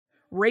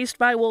Raised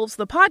by Wolves,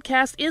 the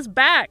podcast, is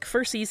back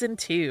for Season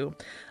 2.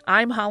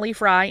 I'm Holly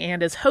Fry,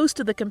 and as host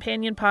of the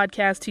companion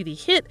podcast to the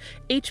hit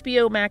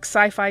HBO Max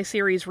sci-fi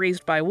series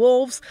Raised by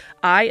Wolves,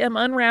 I am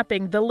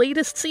unwrapping the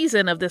latest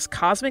season of this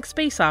cosmic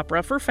space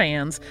opera for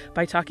fans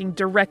by talking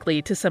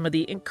directly to some of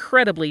the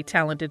incredibly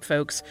talented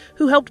folks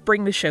who helped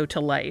bring the show to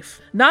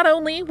life. Not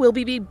only will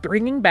we be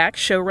bringing back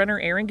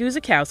showrunner Aaron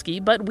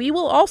Guzikowski, but we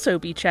will also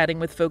be chatting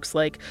with folks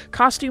like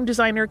costume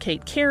designer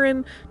Kate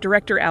Karen,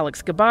 director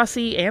Alex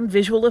Gabassi, and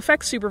visual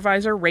effects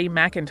supervisor Ray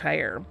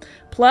McIntyre.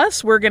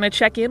 Plus, we're going to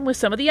check in with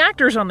some of the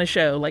actors on the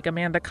show, like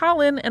Amanda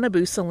Collin and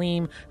Abu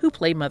Salim, who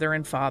play mother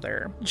and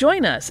father.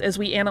 Join us as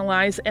we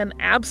analyze an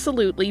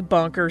absolutely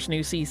bonkers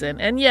new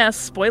season. And yes,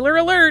 spoiler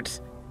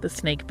alert, the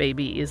snake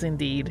baby is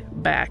indeed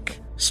back.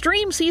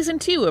 Stream Season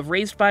 2 of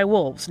Raised by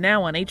Wolves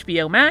now on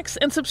HBO Max,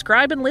 and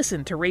subscribe and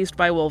listen to Raised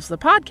by Wolves the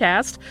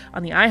podcast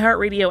on the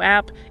iHeartRadio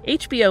app,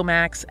 HBO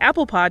Max,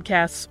 Apple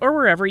Podcasts, or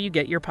wherever you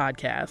get your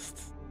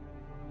podcasts.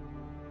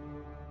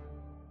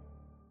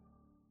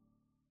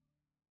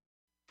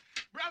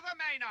 Brother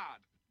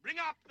Maynard, bring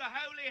up the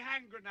holy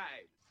hand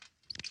grenade.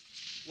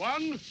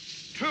 1,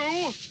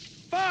 2,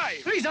 5.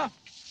 Freezer.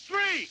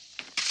 3.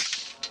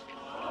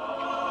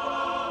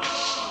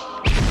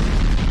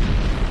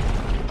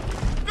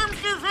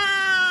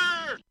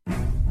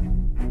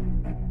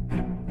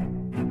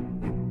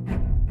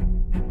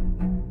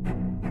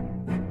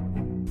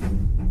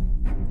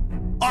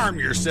 Arm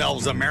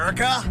yourselves,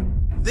 America.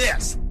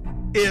 This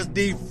is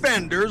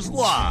Defenders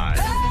Live.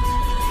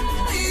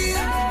 Here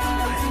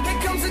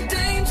comes the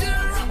danger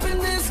up in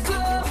this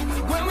club.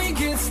 When we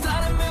get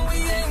started, man, we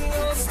ain't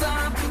gonna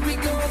stop. We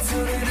gonna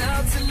turn it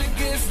out till it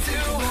gets too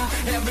hot.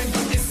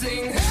 Everybody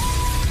sing,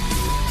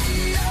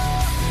 hey, yo.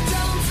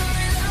 Tell 'em turn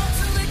it out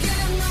till they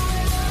can't no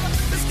more.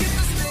 Let's get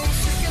this thing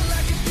shaking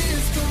like a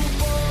disco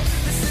ball.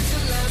 This is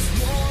your last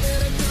one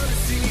and I'm gonna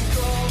see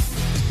go.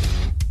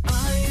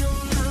 I am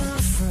not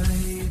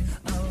afraid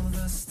of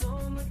the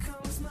storm that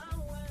comes my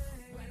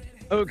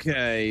way.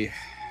 Okay.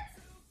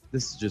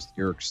 This just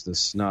irks the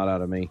snot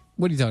out of me.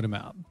 What are you talking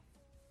about?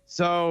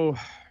 So,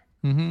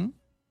 Mm-hmm.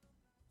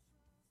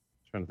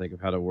 trying to think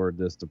of how to word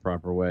this the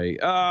proper way.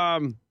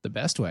 The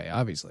best way,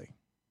 obviously.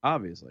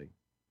 Obviously.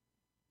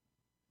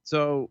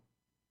 So,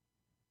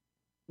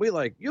 you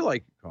like your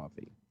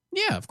coffee.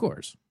 Yeah, of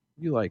course.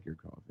 You like your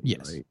coffee,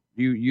 Yes. right?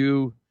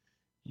 You.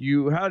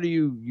 How do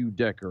you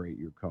decorate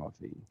your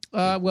coffee?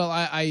 Well,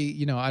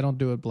 I don't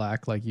do it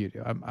black like you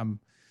do.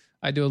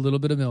 I do a little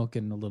bit of milk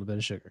and a little bit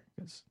of sugar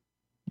because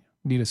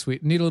need a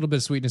little bit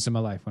of sweetness in my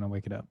life when I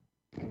wake it up.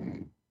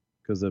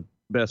 Because the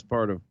best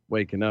part of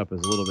waking up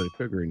is a little bit of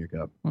sugar in your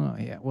cup. Oh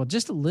yeah, well,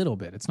 just a little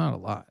bit. It's not a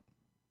lot.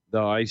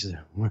 Though I used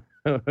to,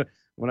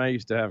 when I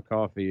used to have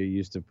coffee, I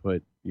used to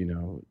put,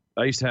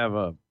 I used to have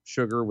a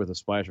sugar with a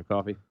splash of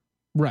coffee.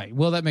 Right.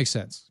 Well, that makes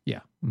sense.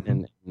 Yeah.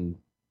 Mhm. And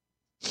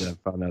I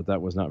found out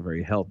that was not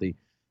very healthy.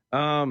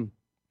 Yeah,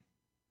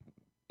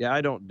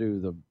 I don't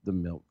do the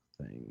milk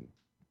thing.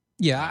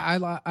 Yeah, I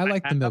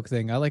like the milk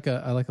thing. I like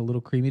a little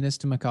creaminess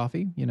to my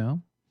coffee.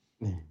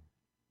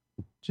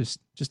 Just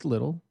a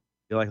little.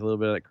 You like a little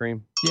bit of that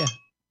cream? Yeah.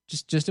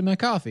 Just in my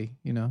coffee.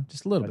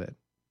 Just a little bit.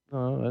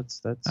 Oh,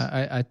 that's.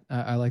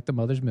 I like the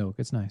mother's milk.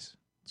 It's nice.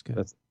 It's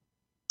good.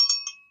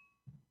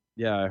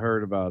 Yeah, I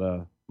heard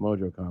about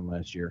MojoCon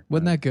last year.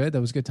 Wasn't that good?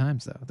 That was good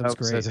times though. That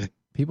was great.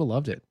 People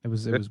loved it. It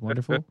was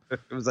wonderful. It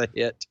was a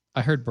hit.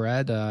 I heard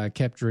Brad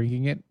kept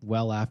drinking it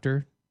well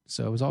after,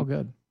 so it was all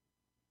good.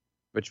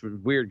 Which was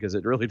weird because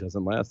it really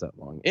doesn't last that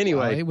long.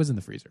 Anyway, it was in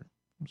the freezer.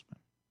 It was fine.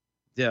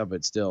 Yeah,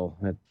 but still,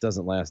 it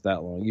doesn't last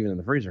that long, even in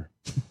the freezer.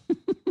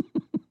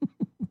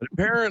 But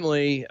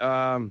apparently,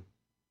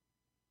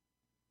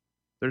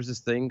 there's this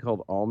thing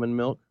called almond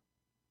milk.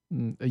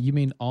 You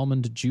mean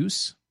almond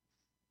juice?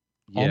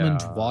 Yeah.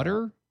 Almond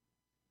water?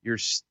 You're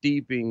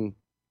steeping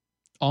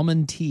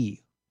almond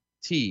tea.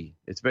 Tea.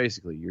 It's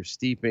basically you're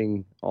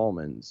steeping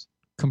almonds.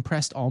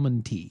 Compressed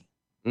almond tea.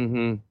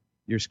 Mm-hmm.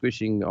 You're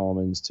squishing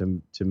almonds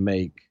to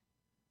make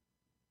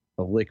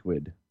a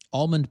liquid.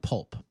 Almond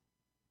pulp.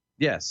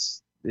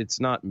 Yes, it's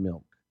not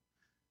milk.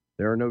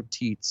 There are no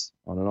teats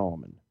on an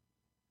almond.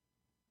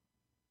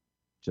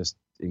 Just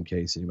in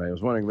case anybody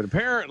was wondering, but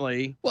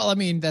apparently, well, I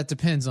mean that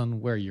depends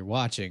on where you're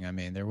watching. I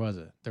mean, there was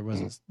a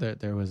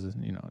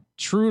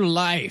true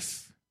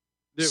life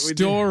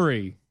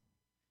story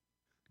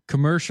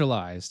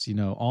commercialized.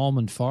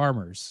 Almond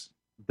farmers.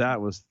 That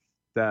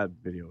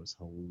video was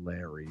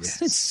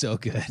hilarious. It's so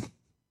good.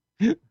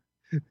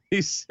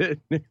 He's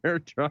sitting there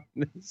trying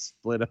to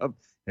split up.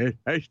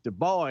 That's the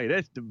boy.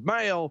 That's the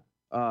male.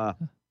 The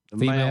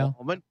female male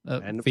almond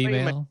and the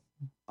female.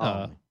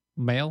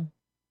 Male,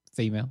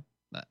 female.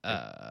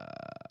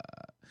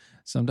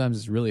 Sometimes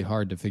it's really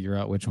hard to figure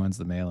out which one's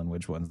the male and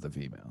which one's the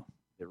female.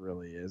 It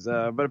really is.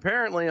 But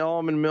apparently,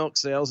 almond milk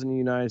sales in the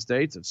United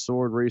States have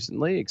soared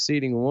recently,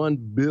 exceeding 1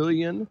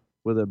 billion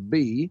with a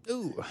B.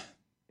 Ooh.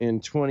 In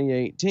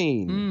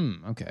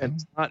 2018. Okay.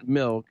 It's not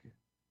milk.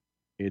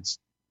 It's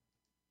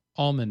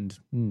almond.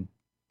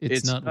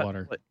 It's nut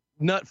water.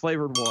 Nut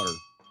flavored water.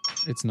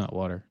 It's nut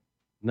water.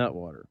 Nut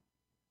water.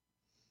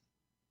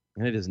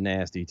 And it is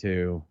nasty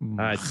too.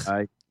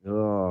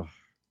 Mm.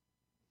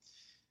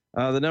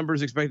 The number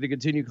is expected to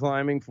continue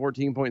climbing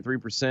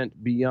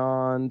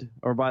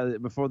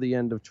 14.3% before the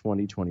end of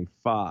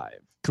 2025.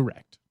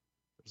 Correct.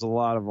 There's a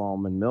lot of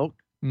almond milk.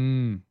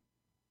 Mm.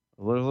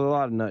 There's a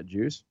lot of nut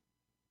juice,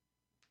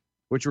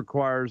 which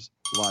requires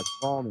lots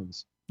of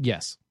almonds.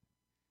 Yes.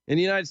 In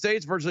the United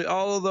States, virtually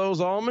all of those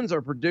almonds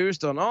are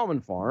produced on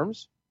almond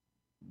farms.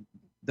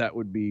 That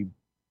would be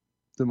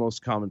the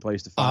most common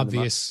place to find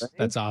Obvious. them.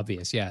 That's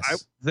obvious. Yes. I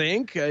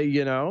think,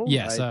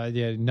 Yes.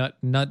 Yeah.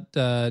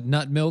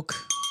 Nut milk.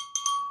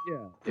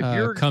 Yeah. If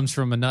you're comes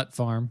from a nut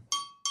farm.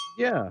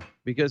 Yeah,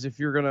 because if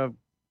you're gonna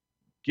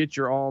get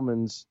your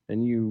almonds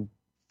and you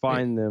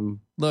find them,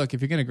 Look,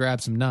 if you're gonna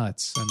grab some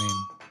nuts, I mean,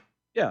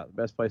 yeah, the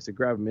best place to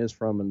grab them is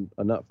from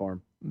a nut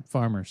farm.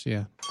 farmers.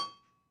 Yeah.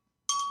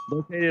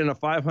 Located in a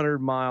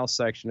 500-mile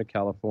section of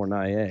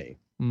California.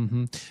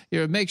 Mm-hmm.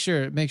 Yeah. Make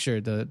sure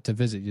to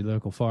visit your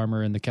local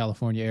farmer in the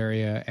California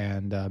area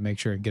and make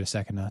sure and get a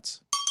sack of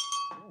nuts.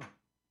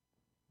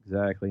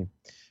 Exactly.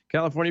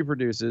 California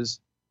produces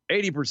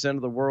 80%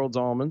 of the world's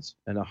almonds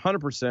and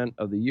 100%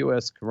 of the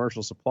U.S.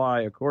 commercial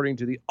supply, according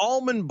to the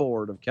Almond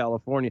Board of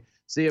California.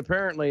 See,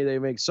 apparently they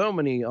make so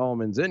many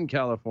almonds in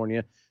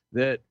California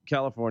that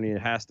California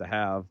has to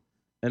have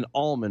an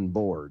almond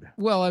board.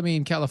 Well, I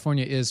mean,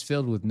 California is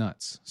filled with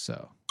nuts,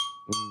 so.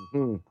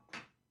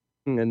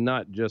 Mm-hmm. And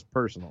not just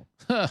personal.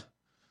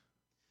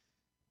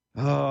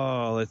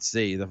 Oh, let's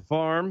see.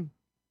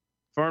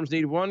 Farms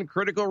need one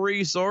critical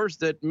resource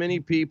that many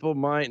people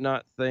might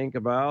not think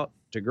about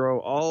to grow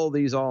all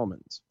these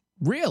almonds.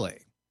 Really?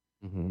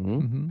 Mm-hmm.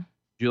 Mm-hmm. Would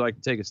you like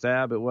to take a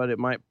stab at what it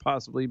might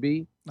possibly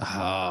be?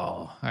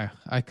 Oh,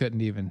 I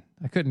couldn't even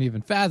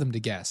fathom to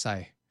guess.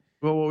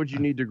 Well, what would you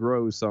need to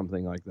grow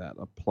something like that?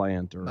 A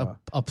plant or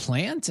a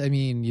plant? I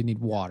mean, you need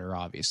water,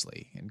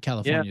 obviously, and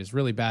California is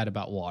really bad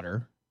about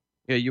water.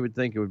 Yeah, you would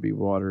think it would be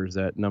water is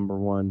that number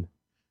one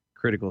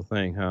critical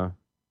thing, huh?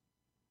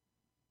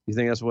 You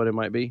think that's what it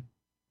might be?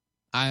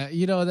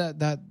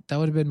 That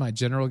would have been my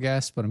general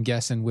guess, but I'm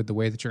guessing with the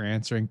way that you're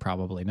answering,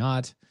 probably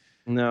not.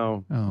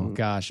 No. Oh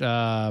gosh.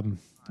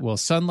 Well,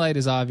 sunlight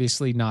is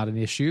obviously not an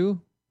issue,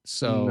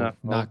 so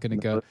not going to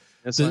go.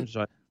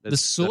 The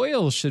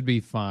soil should be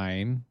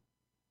fine.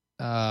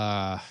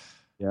 Yeah,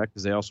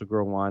 because they also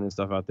grow wine and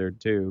stuff out there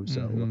too.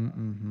 So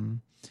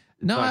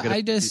no,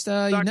 I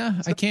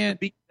can't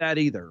beat that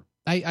either.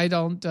 I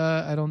don't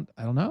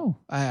know.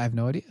 I have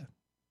no idea.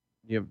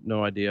 You have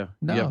no idea.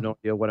 No. You have no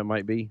idea what it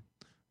might be.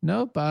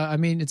 Nope. I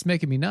mean, it's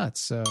making me nuts.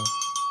 So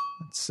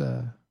let's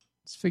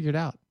figure it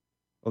out.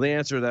 Well, the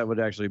answer to that would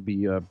actually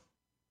be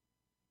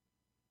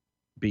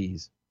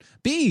bees.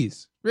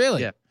 Bees,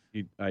 really? Yeah.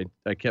 I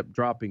kept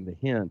dropping the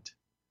hint.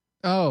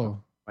 Oh,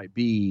 Might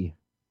be.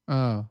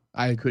 Oh,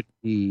 I could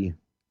be.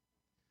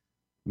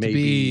 Maybe to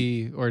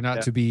be or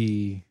not to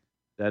be.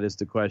 That is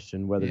the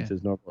question. Whether it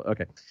is normal.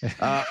 Okay.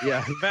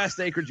 The vast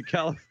acreage of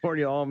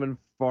California almond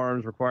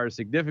farms require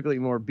significantly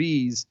more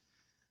bees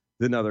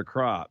than other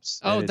crops.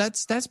 Oh,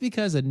 that's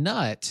because a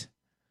nut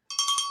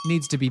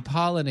needs to be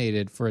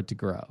pollinated for it to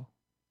grow.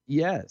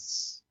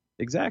 Yes,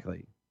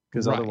 exactly.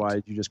 Because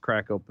otherwise, you just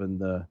crack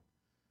open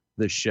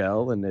the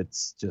shell, and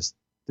it's just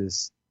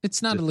this.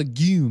 It's not a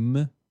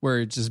legume where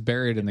it's just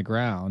buried in the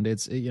ground.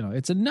 It's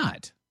it's a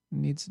nut.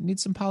 It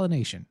needs some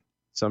pollination.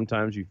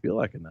 Sometimes you feel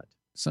like a nut.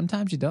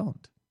 Sometimes you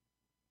don't.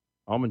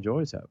 Almond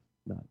Joys have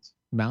nuts.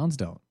 Mounds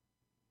don't.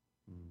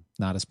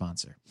 Not a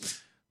sponsor.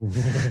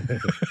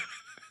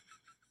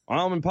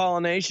 Almond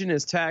pollination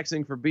is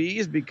taxing for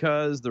bees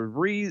because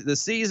the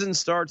season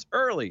starts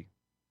early,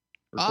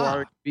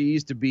 requiring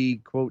bees to be,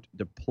 quote,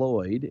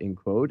 deployed, end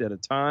quote, at a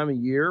time of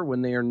year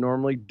when they are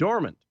normally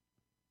dormant,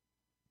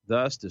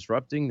 thus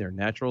disrupting their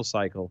natural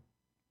cycle.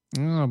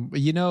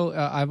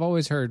 I've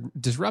always heard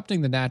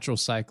disrupting the natural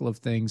cycle of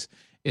things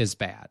is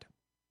bad.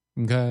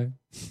 Okay?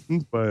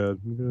 It's bad.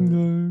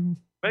 Okay.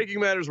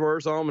 Making matters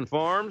worse, almond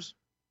farms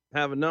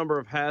have a number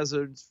of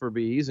hazards for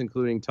bees,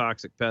 including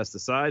toxic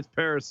pesticides,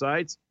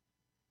 parasites,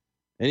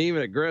 and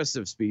even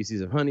aggressive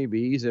species of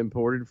honeybees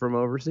imported from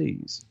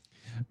overseas.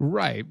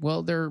 Right.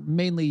 Well, they're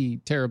mainly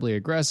terribly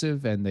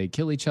aggressive, and they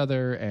kill each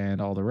other and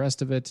all the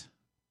rest of it.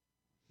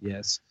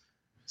 Yes.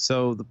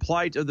 So the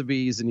plight of the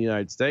bees in the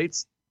United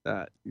States.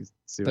 You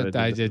see what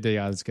I did?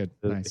 Yeah, that's good.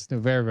 Nice.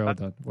 Very well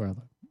done. Well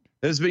done.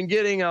 It's been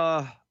getting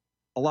a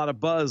lot of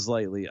buzz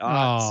lately.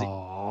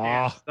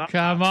 Oh,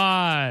 come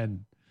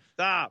on.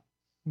 Stop.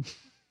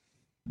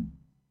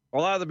 A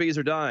lot of the bees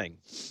are dying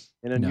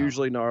in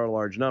unusually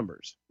large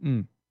numbers.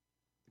 The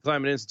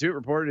Climate Institute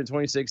reported in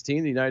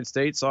 2016 the United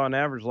States saw an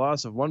average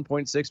loss of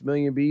 1.6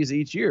 million bees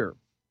each year,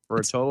 for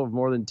a total of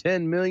more than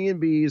 10 million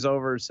bees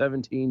over a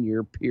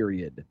 17-year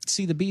period.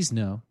 See, the bees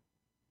know.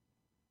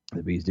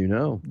 The bees do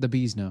know. The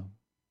bees know.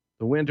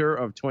 The winter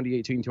of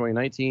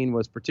 2018-2019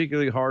 was a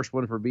particularly harsh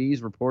one for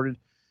bees, reported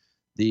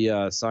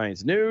the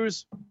Science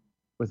News,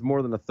 with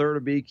more than a third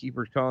of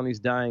beekeepers' colonies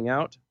dying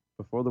out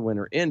before the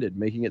winter ended,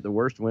 making it the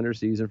worst winter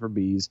season for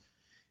bees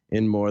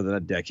in more than a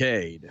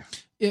decade.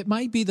 It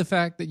might be the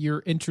fact that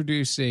you're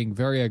introducing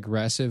very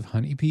aggressive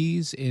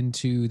honeybees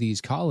into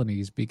these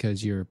colonies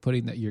because you're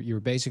putting that you're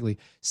basically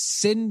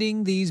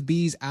sending these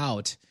bees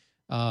out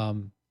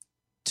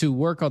to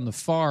work on the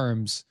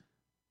farms,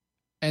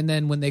 and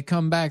then when they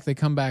come back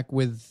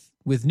with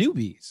new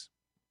bees.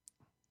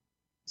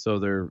 So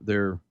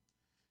you're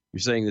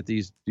saying that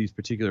these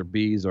particular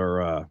bees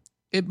are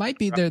It might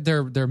be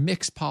they're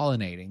mixed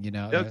pollinating, you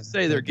know. you have to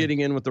say they're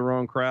getting in with the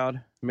wrong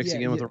crowd,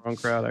 mixing in with the wrong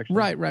crowd, actually.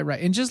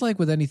 Right. And just like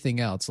with anything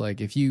else,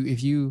 like if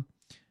you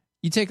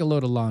take a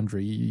load of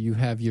laundry, you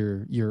have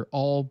your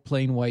all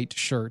plain white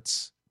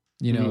shirts,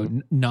 you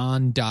know,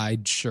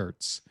 non-dyed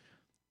shirts,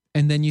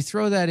 and then you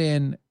throw that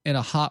in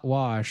a hot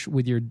wash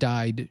with your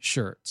dyed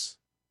shirts.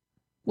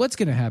 What's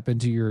going to happen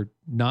to your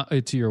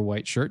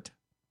white shirt?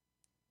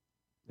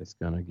 It's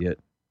gonna get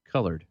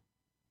colored.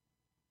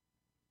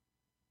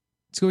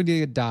 It's going to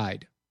get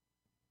dyed.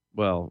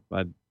 Well,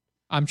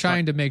 I'm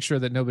trying to make sure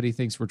that nobody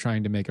thinks we're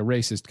trying to make a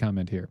racist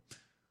comment here.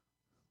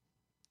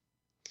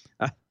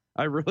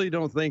 I really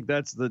don't think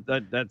that's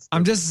that's.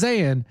 I'm just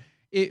saying,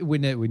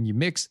 when you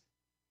mix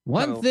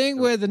one thing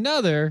with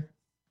another,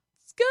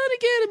 it's gonna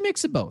get a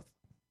mix of both.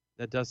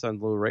 That does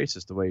sound a little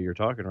racist the way you're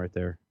talking right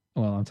there.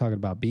 Well, I'm talking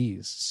about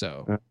bees,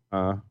 so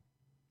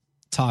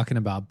talking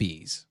about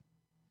bees.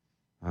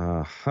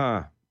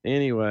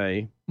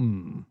 Anyway.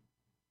 Mm.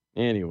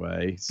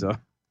 So.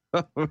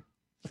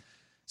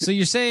 So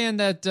you're saying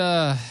that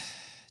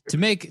to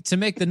make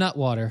the nut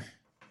water,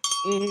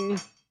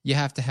 you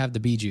have to have the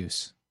bee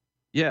juice.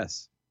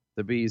 Yes,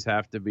 the bees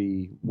have to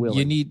be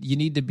willing. You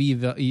need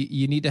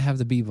to have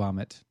the bee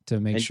vomit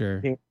to make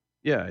sure.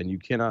 Yeah, and you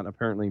cannot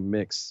apparently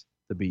mix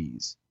the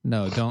bees.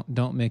 No,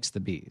 don't mix the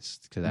bees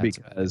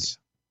because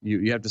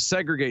you have to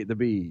segregate the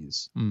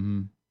bees. Mm-hmm.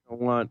 You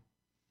don't want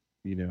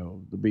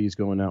the bees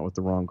going out with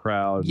the wrong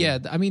crowd. Yeah,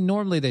 I mean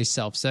normally they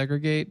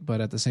self-segregate, but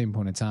at the same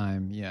point in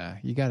time, yeah,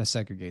 you got to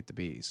segregate the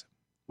bees.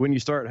 When you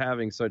start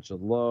having such a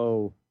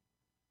low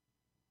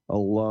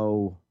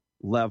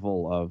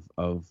level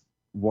of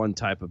one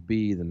type of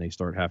bee, then they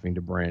start having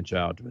to branch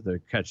out to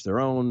catch their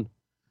own.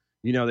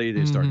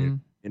 They start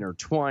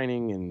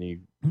intertwining,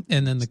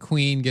 and then the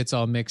queen gets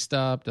all mixed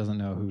up, doesn't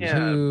know who's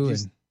who.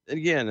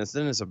 Again, it's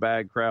a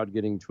bad crowd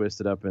getting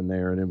twisted up in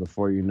there, and then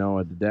before you know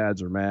it, the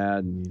dads are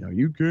mad, and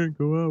you can't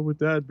go out with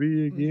that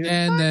bee again.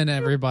 And then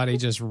everybody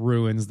just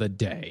ruins the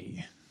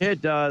day.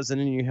 It does, and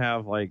then you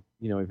have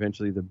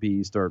eventually the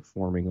bees start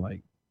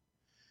forming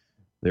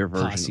their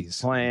version of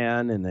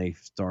plan, and they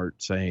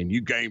start saying,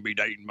 "You can't be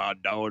dating my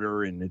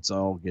daughter," and it's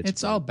all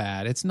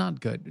bad. It's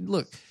not good.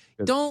 Look,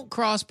 don't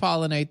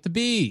cross-pollinate the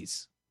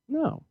bees.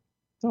 No,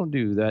 don't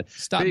do that.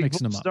 Stop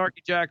mixing them up.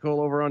 Snarky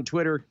Jackal over on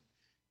Twitter.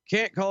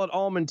 Can't call it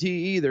almond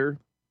tea either.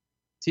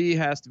 Tea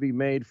has to be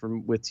made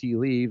with tea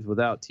leaves.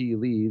 Without tea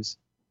leaves,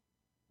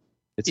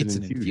 it's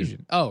an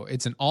infusion. Oh,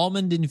 it's an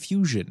almond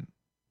infusion.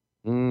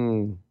 I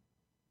mean,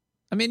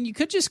 you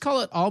could just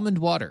call it almond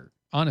water,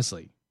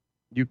 honestly.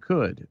 You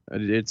could.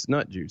 It's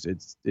nut juice.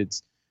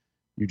 It's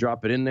you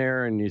drop it in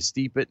there and you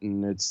steep it,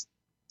 and it's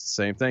the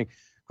same thing.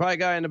 Quiet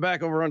guy in the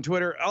back over on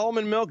Twitter.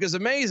 Almond milk is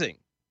amazing.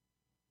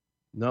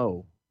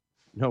 No,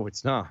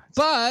 it's not.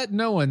 But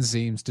no one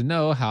seems to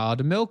know how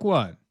to milk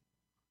one.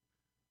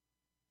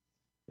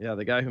 Yeah,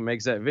 the guy who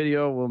makes that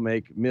video will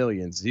make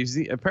millions.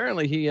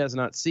 Apparently, he has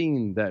not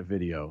seen that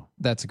video.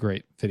 That's a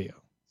great video,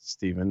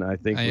 Stephen. I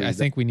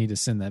think we need to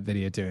send that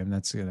video to him.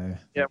 That's gonna.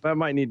 Yeah, but I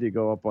might need to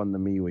go up on the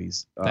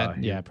MeWe's.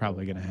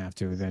 Probably gonna have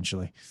to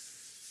eventually.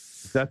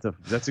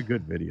 That's a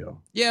good video.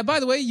 Yeah.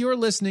 By the way, you're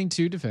listening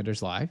to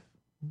Defenders Live,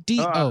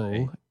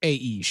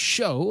 DOAE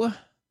Show.com.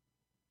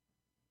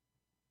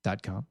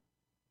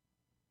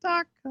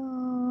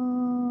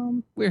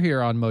 We're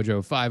here on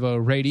Mojo 50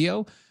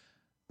 Radio,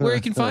 where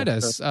you can find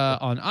us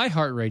on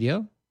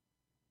iHeartRadio,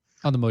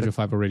 on the Mojo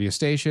 50 radio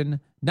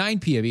station, 9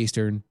 p.m.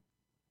 Eastern,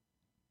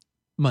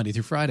 Monday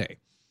through Friday.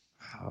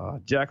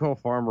 Jackhole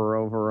Farmer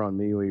over on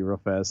MeWe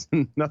real fast.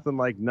 Nothing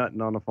like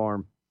nutting on a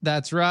farm.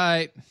 That's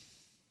right.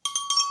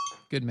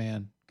 Good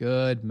man.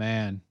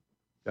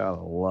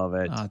 Gotta love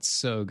it. Oh, it's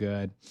so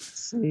good.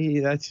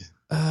 See, that's...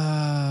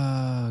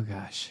 Oh,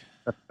 gosh.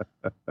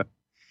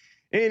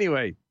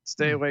 Anyway,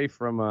 stay away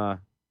from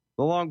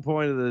the long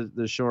point of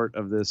the short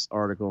of this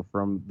article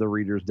from the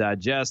Reader's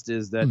Digest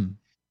is that,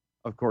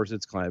 of course,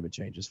 it's climate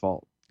change's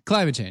fault.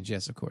 Climate change,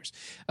 yes, of course.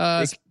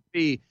 It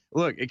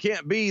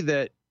can't be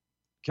that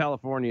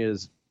California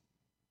is,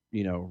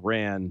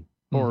 ran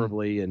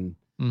horribly and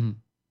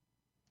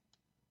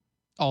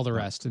all the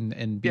rest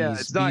and bees. Yeah,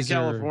 it's not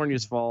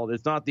California's fault.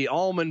 It's not the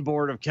Almond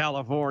Board of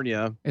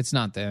California. It's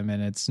not them,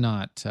 and it's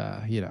not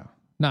no,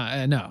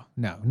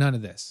 none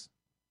of this.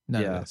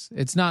 None of this.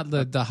 It's not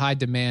the high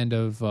demand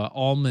of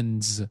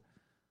almonds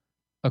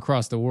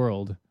across the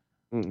world,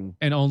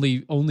 and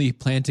only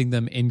planting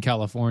them in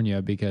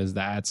California because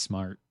that's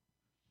smart.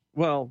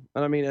 Well,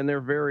 I mean, and they're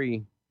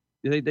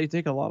they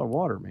take a lot of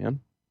water, man.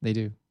 They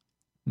do.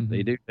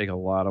 They do take a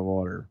lot of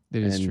water.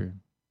 It is true.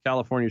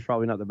 California is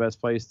probably not the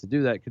best place to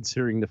do that,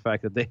 considering the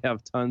fact that they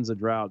have tons of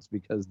droughts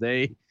because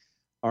they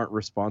aren't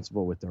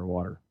responsible with their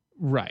water.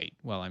 Right.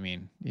 Well, I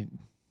mean,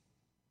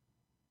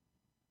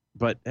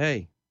 But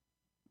hey,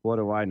 what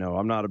do I know?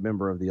 I'm not a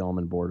member of the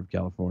Almond Board of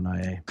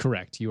California.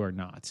 correct. You are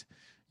not.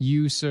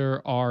 You,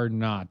 sir, are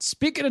not.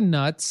 Speaking of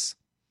nuts,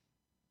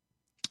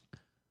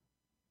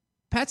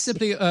 Pat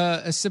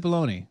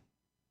Cipollone.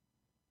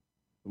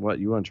 What,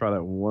 you want to try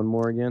that one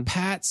more again?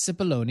 Pat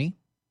Cipollone.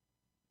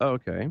 Oh,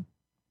 okay.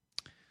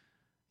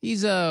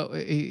 He's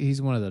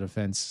one of the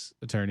defense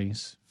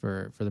attorneys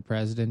for the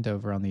president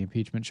over on the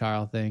impeachment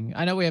trial thing.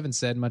 I know we haven't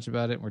said much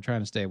about it. We're trying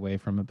to stay away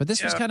from it, but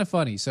this was kind of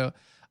funny. So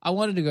I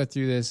wanted to go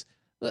through this.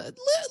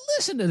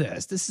 Listen to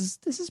this. This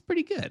is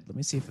pretty good. Let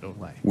me see if it'll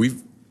play.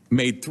 We've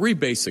made 3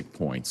 basic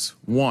points.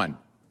 1,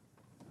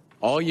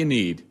 all you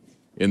need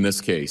in this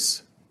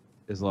case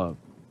Is love.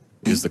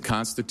 is the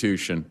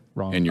Constitution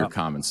Wrong. and your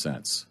common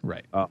sense.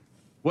 Right.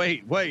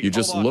 Wait. You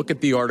just look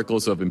at the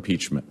articles of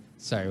impeachment.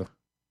 Sorry.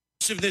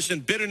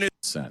 And bitterness.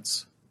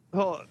 Sense.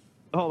 Hold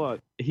on.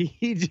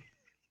 He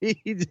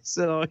just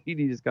said all he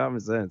needs is common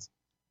sense.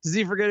 Does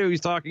he forget who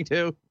he's talking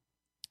to?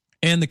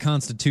 And the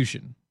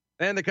Constitution.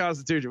 And the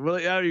Constitution. Well,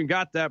 I haven't even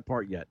got that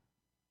part yet.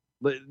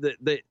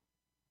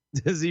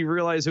 Does he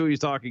realize who he's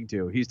talking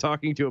to? He's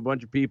talking to a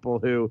bunch of people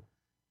who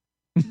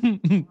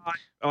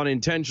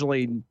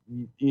unintentionally,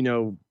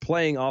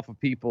 playing off of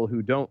people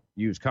who don't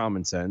use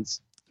common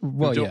sense,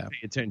 Well, who yeah. don't pay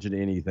attention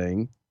to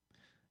anything,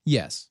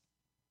 Yes.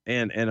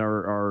 and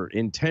are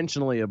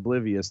intentionally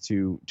oblivious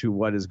to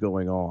what is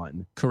going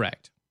on.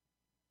 Correct.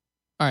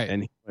 All right.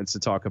 And he wants to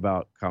talk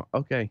about.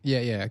 Okay.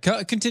 Yeah.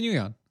 Continuing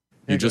on.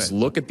 You just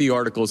look at the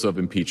articles of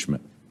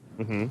impeachment.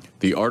 Mm-hmm.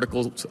 The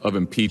articles of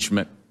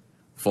impeachment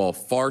fall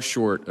far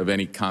short of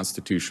any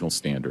constitutional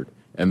standard,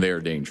 and they are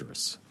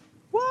dangerous.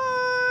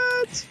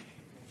 What?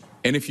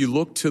 And if you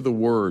look to the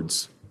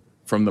words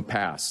from the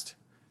past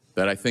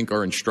that I think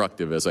are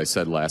instructive, as I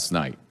said last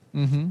night,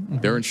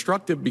 they're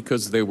instructive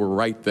because they were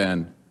right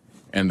then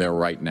and they're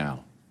right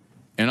now.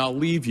 And I'll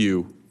leave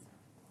you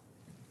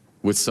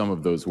with some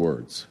of those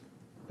words.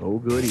 Oh,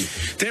 goody.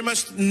 There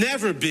must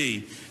never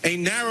be a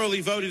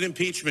narrowly voted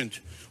impeachment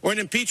or an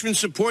impeachment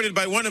supported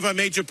by one of our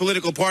major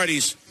political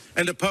parties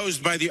and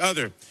opposed by the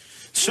other.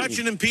 Such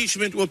an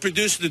impeachment will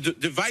produce the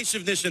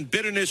divisiveness and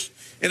bitterness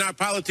in our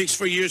politics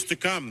for years to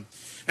come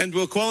and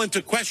will call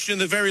into question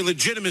the very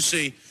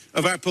legitimacy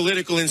of our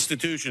political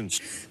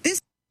institutions.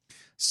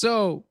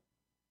 So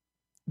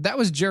that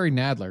was Jerry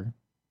Nadler.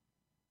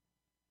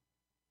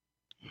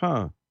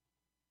 Huh.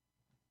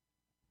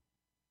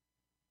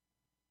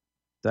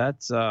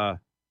 That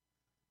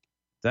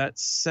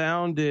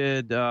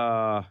sounded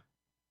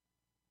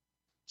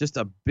just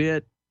a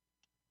bit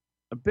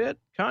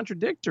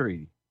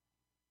contradictory.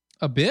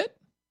 A bit?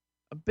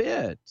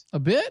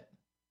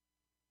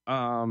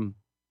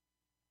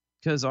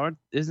 Because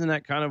isn't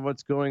that kind of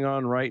what's going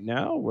on right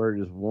now, where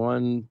there's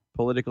one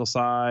political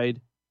side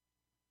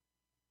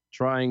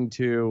trying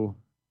to,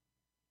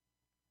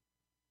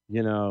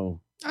 Well,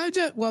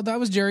 that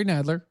was Jerry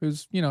Nadler,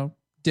 who's,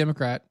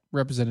 Democrat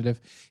representative.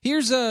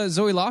 Here's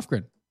Zoe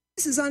Lofgren.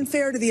 This is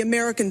unfair to the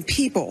American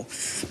people.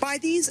 By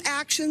these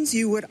actions,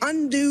 you would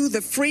undo the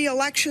free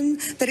election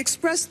that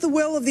expressed the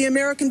will of the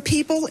American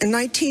people in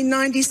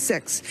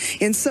 1996.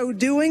 In so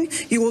doing,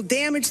 you will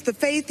damage the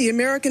faith the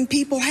American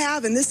people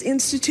have in this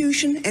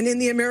institution and in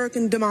the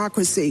American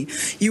democracy.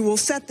 You will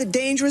set the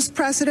dangerous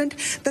precedent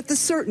that the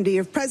certainty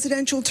of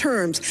presidential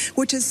terms,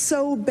 which has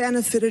so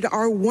benefited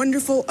our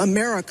wonderful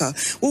America,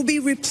 will be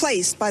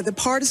replaced by the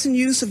partisan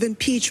use of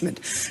impeachment.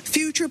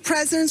 Future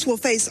presidents will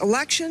face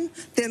election,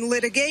 then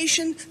litigation,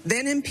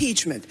 then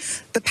impeachment.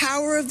 The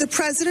power of the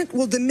president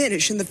will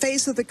diminish in the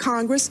face of the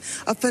Congress,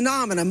 a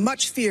phenomenon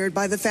much feared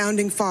by the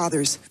founding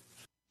fathers.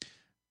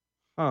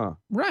 huh?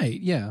 Right,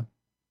 yeah.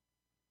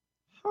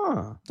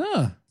 Huh?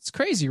 It's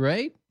crazy,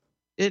 right?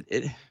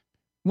 It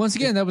Once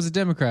again, that was a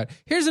Democrat.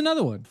 Here's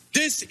another one.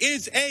 This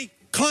is a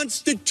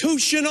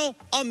constitutional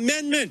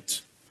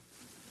amendment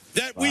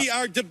that we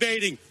are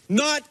debating,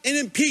 not an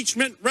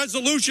impeachment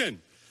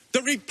resolution.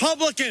 The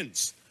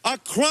Republicans are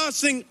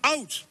crossing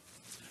out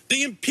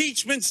the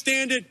impeachment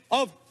standard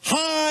of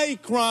high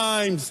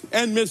crimes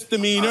and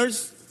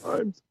misdemeanors.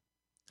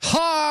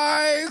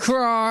 High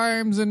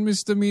crimes and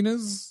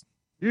misdemeanors.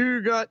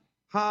 You got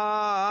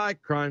high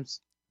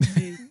crimes.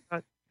 You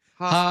got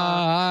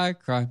High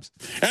crimes.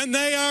 And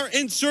they are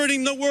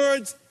inserting the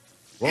words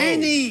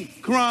any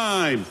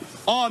crime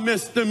or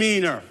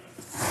misdemeanor.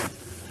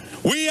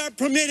 We are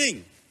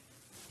permitting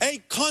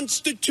a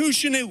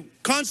constitutional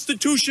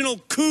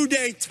coup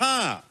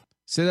d'etat.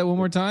 Say that one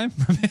more time.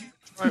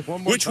 Right,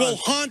 one more which time. will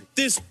haunt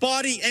this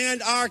body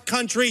and our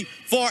country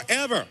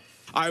forever.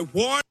 I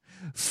warn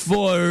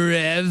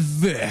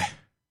Forever.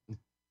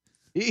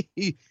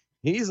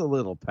 He's a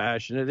little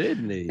passionate,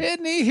 isn't he?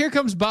 Isn't he? Here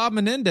comes Bob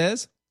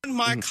Menendez.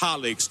 my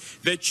colleagues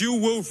that you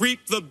will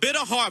reap the bitter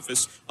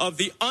harvest of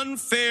the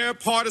unfair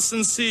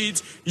partisan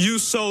seeds you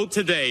sowed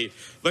today.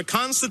 The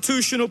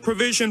constitutional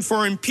provision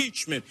for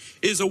impeachment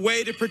is a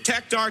way to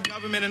protect our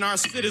government and our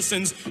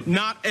citizens,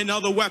 not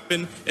another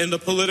weapon in the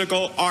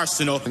political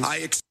arsenal. Isn't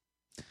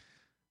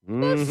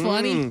that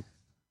funny?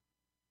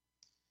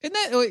 And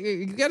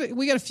that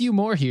we got a few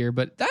more here,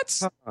 but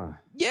that's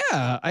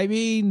yeah. I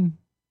mean,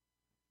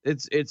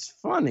 it's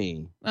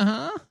funny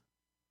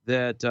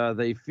that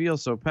they feel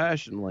so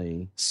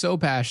passionately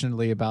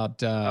about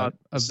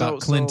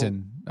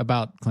Clinton.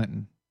 About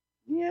Clinton.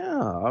 Yeah,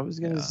 I was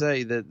gonna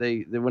say that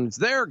that when it's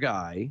their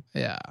guy.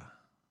 Yeah.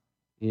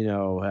 You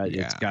know,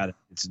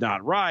 it's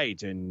not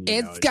right, and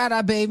it's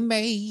gotta be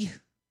me.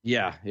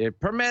 Yeah,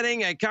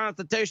 permitting a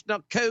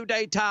constitutional coup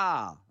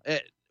d'état.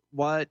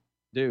 What,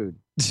 dude?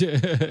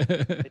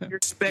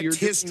 Expect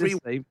history.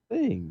 Same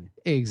thing.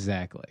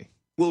 Exactly.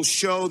 Will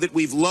show that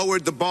we've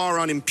lowered the bar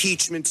on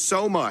impeachment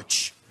so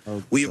much.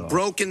 We have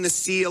broken the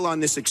seal on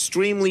this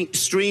extremely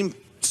extreme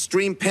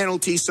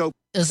penalty. So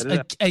come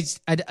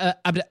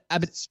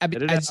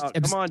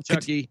on,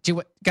 Chucky.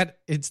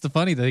 It's the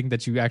funny thing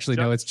that you actually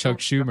know it's Chuck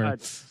Schumer.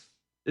 God.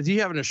 Is he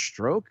having a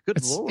stroke?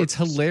 Good Lord. It's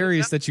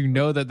hilarious that you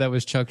know that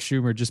was Chuck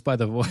Schumer just by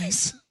the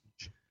voice.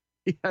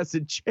 He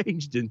hasn't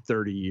changed in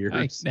 30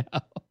 years. I know.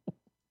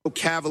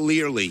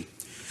 Cavalierly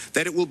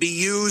that it will be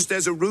used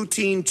as a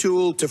routine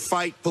tool to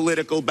fight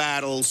political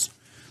battles.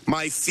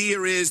 My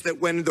fear is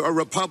that when a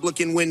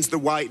Republican wins the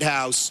White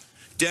House,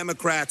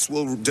 Democrats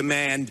will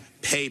demand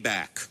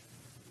payback.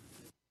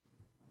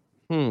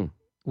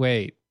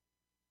 Wait.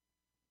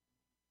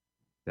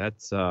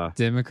 That's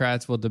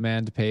Democrats will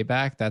demand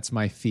payback. That's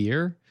my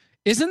fear.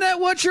 Isn't that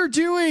what you're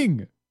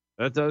doing?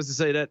 That's I was to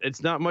say that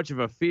it's not much of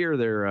a fear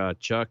there,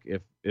 Chuck.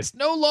 If it's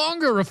no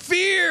longer a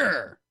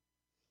fear.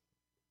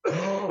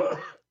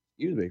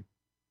 Excuse me.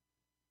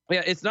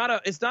 Yeah, it's not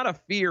a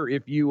fear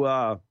if you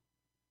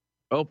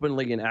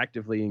openly and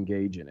actively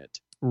engage in it.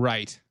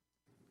 Right.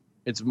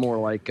 It's more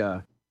like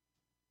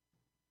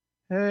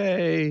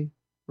hey,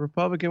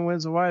 Republican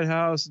wins the White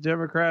House,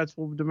 Democrats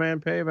will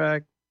demand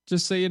payback.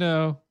 Just so you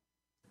know.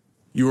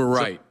 You were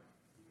right.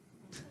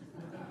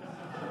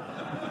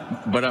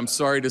 But I'm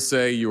sorry to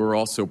say you were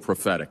also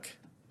prophetic.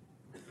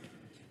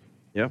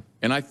 Yeah.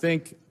 And I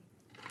think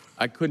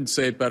I couldn't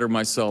say it better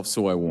myself,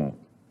 so I won't.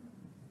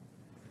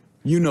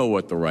 You know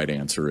what the right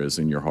answer is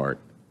in your heart.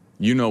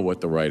 You know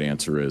what the right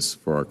answer is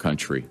for our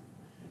country.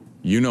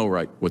 You know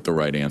what the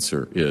right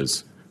answer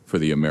is for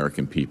the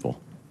American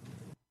people.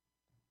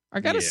 I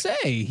gotta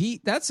say,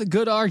 that's a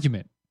good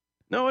argument.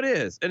 No, it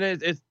is. And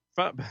it's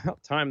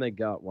about time they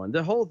got one.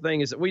 The whole thing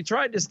is that we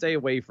tried to stay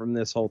away from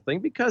this whole thing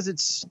because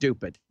it's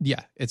stupid.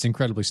 Yeah, it's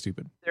incredibly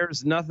stupid.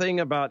 There's nothing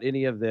about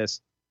any of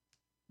this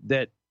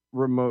that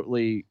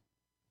remotely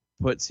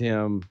puts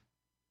him,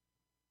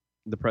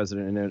 the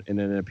president, in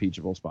an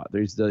impeachable spot.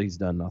 He's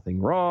done nothing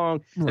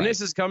wrong. Right. And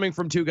this is coming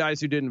from two guys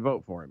who didn't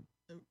vote for him.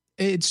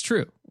 It's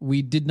true.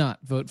 We did not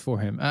vote for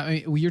him.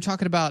 I mean, you're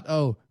talking about,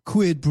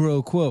 quid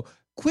pro quo.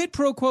 Quid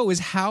pro quo is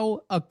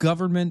how a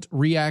government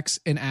reacts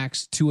and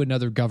acts to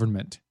another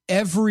government.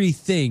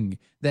 Everything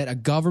that a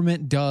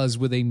government does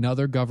with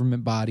another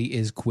government body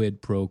is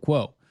quid pro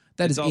quo.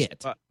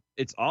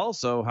 It's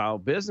also how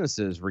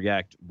businesses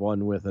react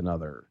one with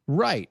another.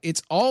 Right.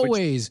 It's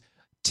always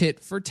tit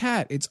for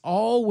tat. You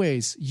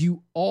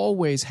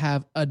always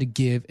have a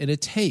give and a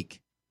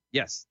take.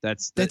 Yes,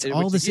 that's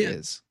all this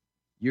is.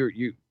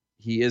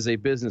 He is a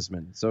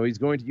businessman, so he's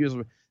going to use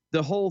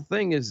the whole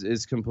thing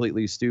is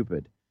completely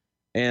stupid.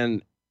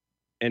 And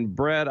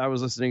Brad, I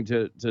was listening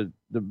to the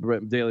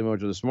Daily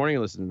Mojo this morning,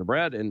 listening to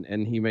Brad,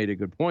 and he made a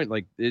good point.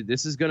 Like,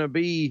 this is going to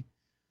be...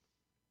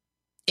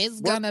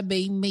 It's going to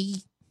be me.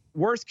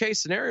 Worst case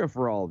scenario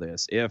for all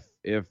this. If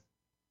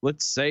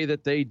let's say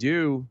that they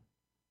do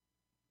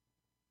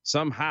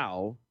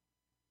somehow,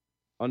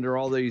 under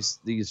all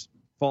these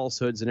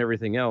falsehoods and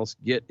everything else,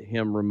 get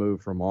him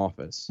removed from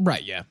office.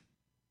 Right, yeah.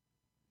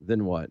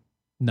 Then what?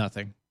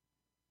 Nothing.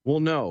 Well,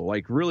 no.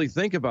 Like, really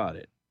think about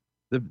it.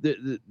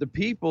 The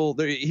people,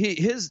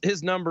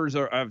 his numbers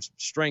have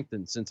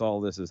strengthened since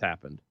all this has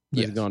happened.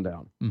 It's gone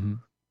down. Mm-hmm.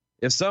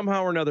 If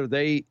somehow or another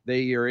they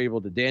are able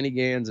to Danny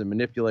Gans and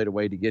manipulate a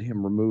way to get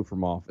him removed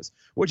from office,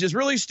 which is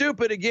really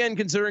stupid, again,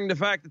 considering the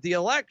fact that the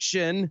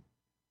election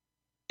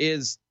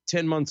is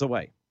 10 months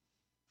away.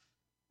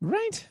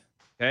 Right.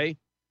 Okay.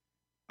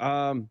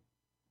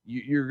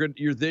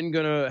 You're then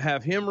going to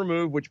have him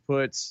removed, which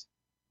puts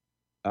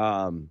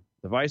the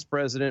vice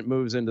president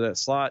moves into that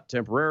slot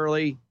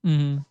temporarily.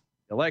 Mm-hmm.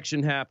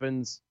 Election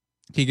happens.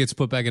 He gets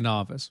put back in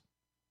office.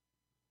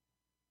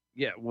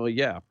 Yeah, well,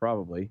 yeah,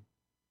 probably.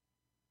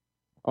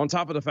 On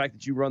top of the fact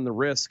that you run the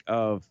risk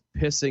of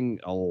pissing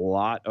a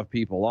lot of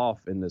people off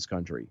in this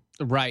country.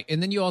 Right.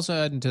 And then you also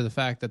add into the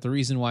fact that the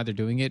reason why they're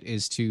doing it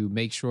is to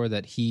make sure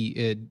that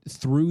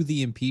through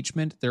the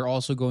impeachment, they're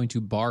also going to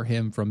bar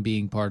him from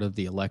being part of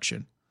the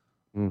election.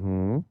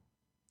 Mm-hmm.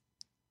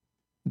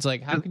 It's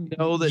like, how can you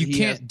know that you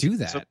can't do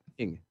that?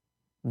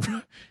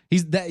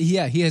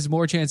 He has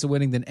more chance of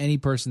winning than any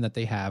person that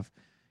they have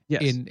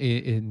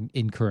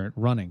in current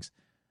runnings.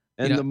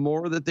 And the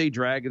more that they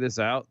drag this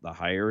out, the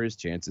higher his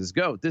chances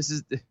go.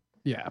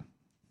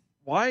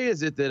 Why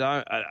is it that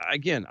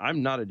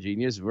I'm not a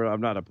genius.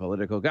 I'm not a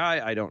political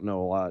guy. I don't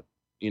know a lot,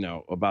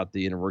 about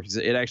the inner workings.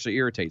 It actually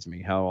irritates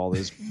me how all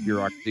this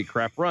bureaucracy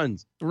crap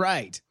runs.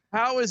 Right.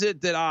 How is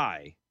it that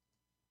I,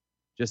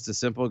 just a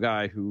simple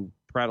guy who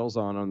prattles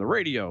on the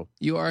radio.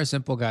 You are a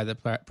simple guy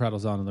that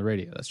prattles on the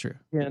radio. That's true.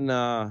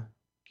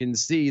 Can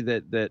see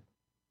that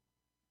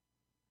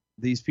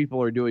these people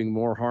are doing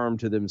more harm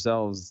to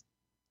themselves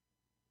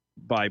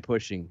by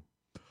pushing.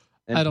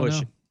 And I don't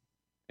pushing, know.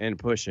 And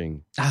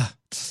pushing.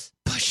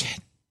 Push it.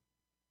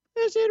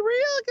 Push it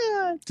real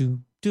good. Do,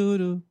 do,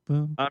 do,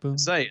 boom, I'm boom.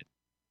 saying.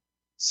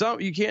 So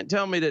you can't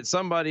tell me that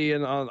somebody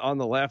on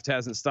the left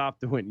hasn't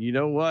stopped doing. You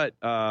know what?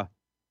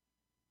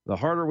 The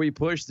harder we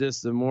push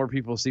this, the more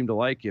people seem to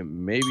like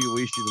him. Maybe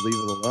we should leave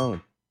it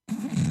alone.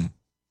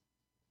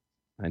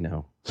 I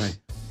know.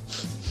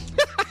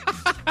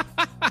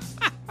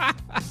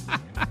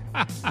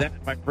 That,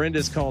 my friend,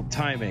 is called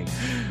timing.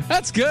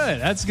 That's good.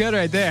 That's good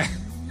right there.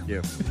 Thank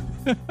you.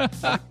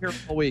 Here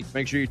all week.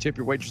 Make sure you tip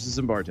your waitresses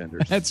and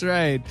bartenders. That's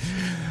right.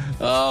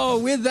 Oh,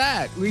 with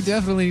that, we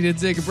definitely need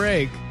to take a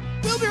break.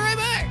 We'll be right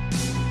back.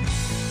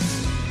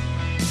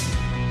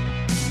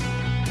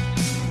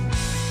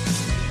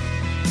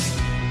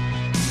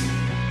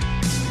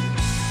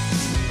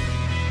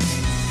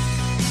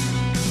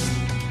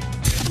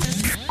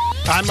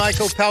 I'm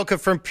Michael Pelka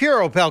from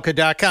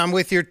PureOpelka.com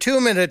with your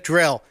 2-minute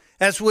drill.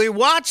 As we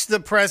watch the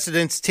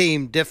president's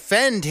team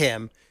defend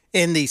him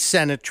in the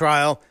Senate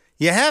trial,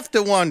 you have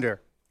to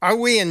wonder, are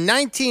we in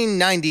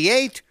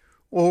 1998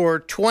 or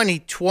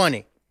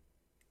 2020?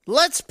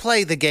 Let's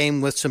play the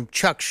game with some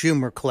Chuck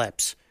Schumer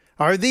clips.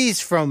 Are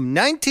these from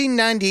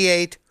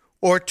 1998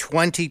 or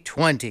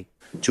 2020?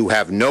 To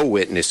have no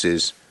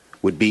witnesses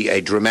would be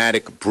a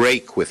dramatic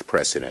break with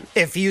precedent.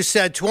 If you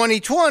said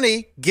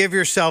 2020, give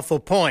yourself a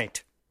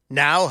point.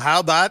 Now, how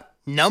about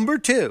number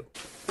 2?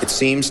 It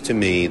seems to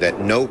me that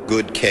no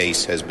good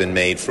case has been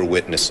made for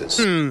witnesses.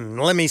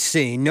 Let me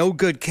see. No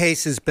good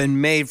case has been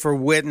made for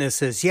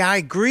witnesses. Yeah, I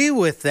agree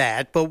with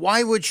that, but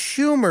why would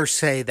Schumer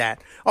say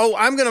that? Oh,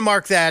 I'm going to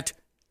mark that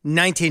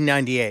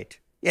 1998.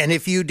 And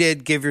if you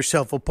did, give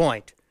yourself a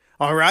point.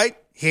 All right,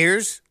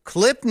 here's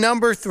clip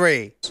number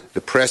 3.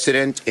 The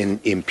precedent in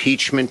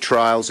impeachment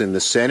trials in the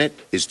Senate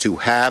is to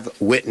have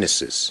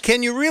witnesses.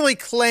 Can you really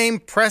claim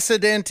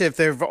precedent if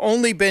there have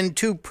only been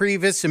 2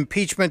 previous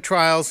impeachment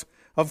trials?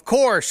 Of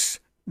course,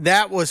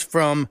 that was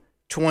from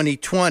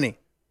 2020.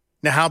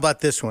 Now, how about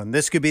this one?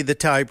 This could be the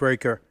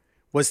tiebreaker.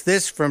 Was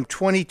this from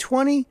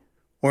 2020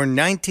 or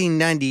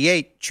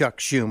 1998, Chuck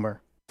Schumer?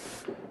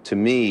 To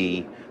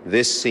me,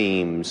 this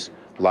seems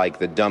like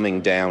the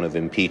dumbing down of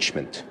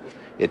impeachment.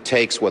 It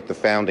takes what the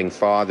founding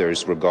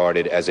fathers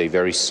regarded as a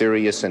very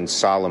serious and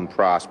solemn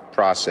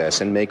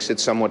process and makes it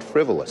somewhat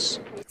frivolous.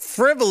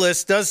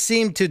 Frivolous does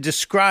seem to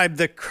describe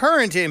the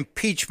current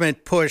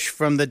impeachment push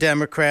from the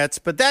Democrats,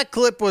 but that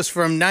clip was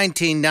from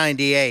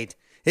 1998.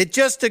 It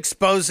just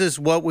exposes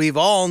what we've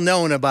all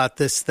known about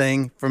this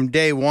thing from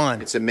day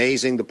one. It's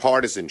amazing the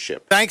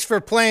partisanship. Thanks for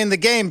playing the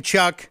game,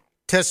 Chuck.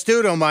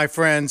 Testudo, my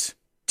friends.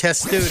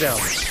 Testudo.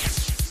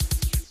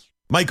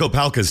 Mike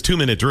Opalka's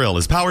 2-minute drill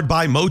is powered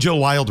by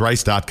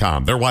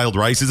MojoWildRice.com. Their wild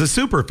rice is a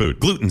superfood,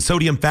 gluten,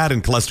 sodium, fat,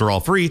 and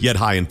cholesterol-free, yet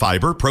high in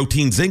fiber,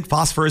 protein, zinc,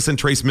 phosphorus, and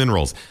trace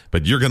minerals.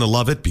 But you're going to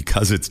love it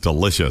because it's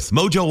delicious.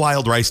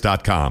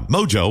 MojoWildRice.com.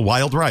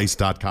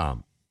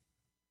 MojoWildRice.com.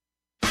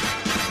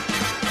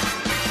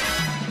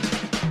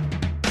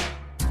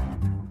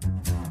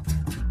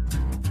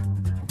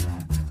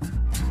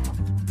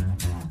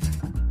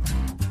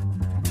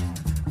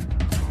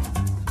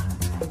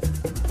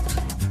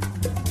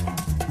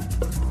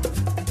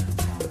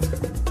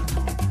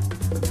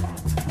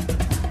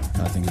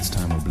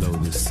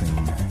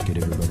 Get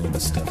everybody in the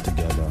step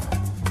together.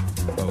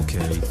 Okay,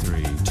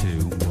 3, 2,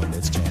 1,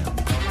 let's jam.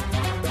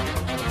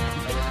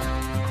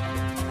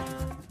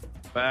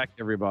 Back,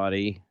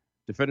 everybody.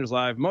 Defenders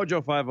Live,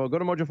 Mojo50. Go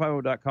to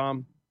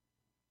Mojo50.com.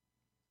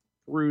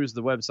 Peruse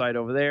the website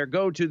over there.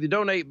 Go to the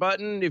donate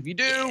button. If you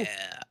do,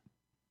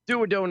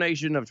 do a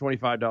donation of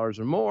 $25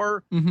 or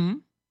more. Mm-hmm.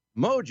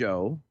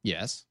 Mojo,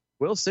 yes,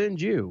 will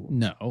send you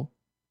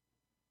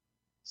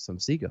some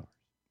cigars.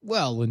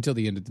 Well, until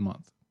the end of the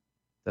month.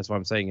 That's why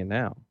I'm saying it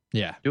now.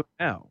 Yeah. Do it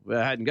now.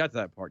 I hadn't got to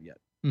that part yet.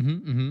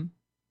 Mm-hmm.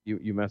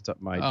 You messed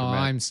up my dramatic.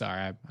 I'm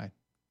sorry.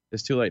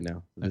 It's too late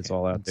now. Okay. It's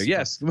all out there.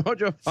 Yes,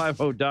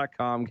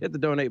 Mojo50.com. Hit the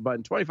donate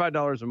button.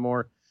 $25 or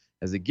more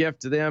as a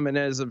gift to them. And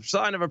as a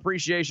sign of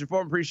appreciation,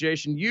 form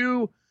appreciation,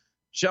 you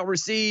shall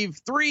receive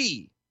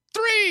 3.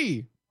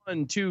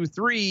 1, 2,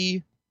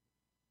 3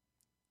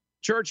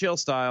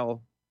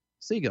 Churchill-style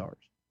cigars.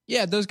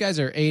 Yeah, those guys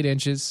are 8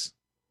 inches,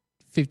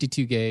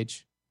 52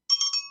 gauge.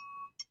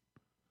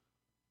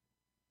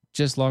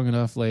 Just long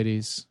enough,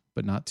 ladies,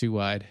 but not too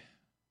wide.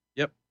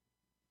 Yep.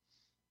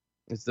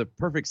 It's the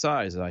perfect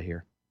size, I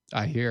hear.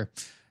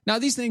 Now,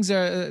 these things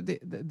are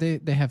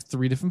they have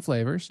 3 different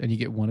flavors, and you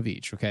get one of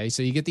each, okay?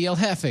 So you get the El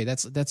Jefe.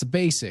 That's a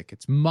basic.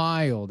 It's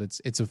mild.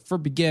 It's for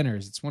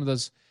beginners. It's one of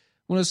those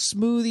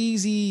smooth,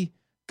 easy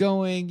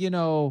going,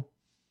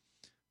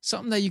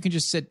 something that you can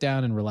just sit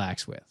down and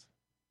relax with.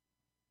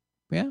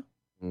 Yeah?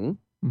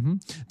 Mm-hmm.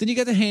 Then you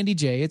got the Handy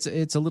J. It's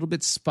a little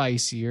bit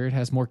spicier. It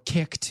has more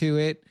kick to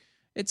it.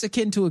 It's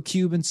akin to a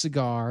Cuban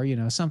cigar,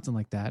 something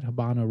like that.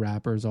 Habano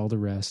wrappers, all the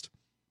rest.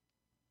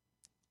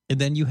 And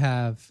then you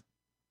have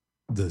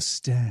the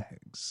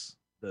Stags.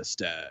 The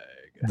Stag.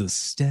 The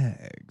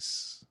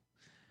Stags.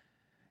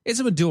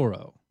 It's a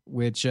Maduro,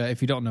 which,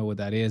 if you don't know what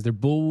that is, they're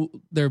bold,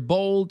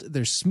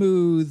 they're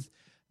smooth,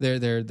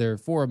 they're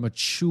for a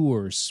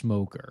mature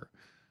smoker,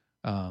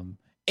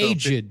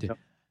 aged,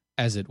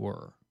 as it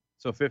were.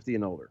 So 50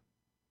 and older.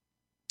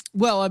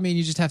 Well, I mean,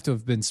 you just have to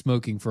have been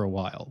smoking for a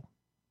while.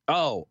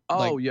 Oh,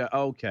 yeah,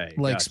 okay.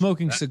 Like Gotcha.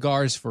 smoking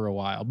cigars for a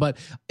while. But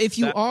if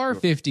you are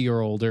 50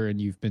 or older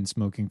and you've been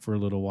smoking for a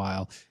little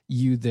while,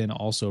 you then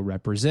also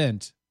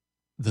represent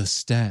the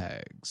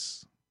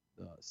Stags.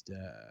 The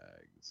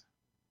Stags.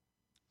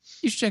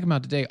 You should check them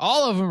out today.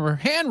 All of them are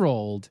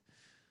hand-rolled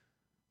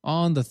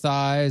on the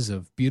thighs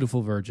of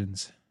beautiful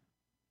virgins.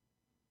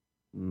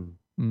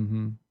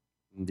 Mm-hmm.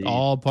 Indeed.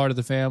 All part of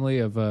the family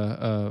of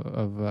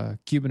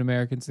Cuban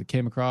Americans that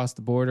came across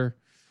the border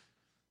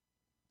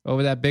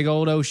over that big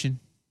old ocean.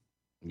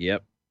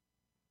 Yep.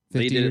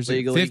 50 years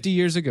ago. 50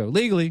 years ago.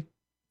 Legally.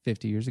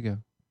 50 years ago.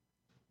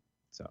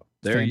 So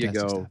there you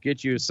Fantastic go. stuff.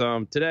 Get you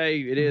some. Today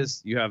it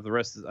is. You have the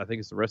rest. I think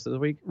it's the rest of the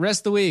week.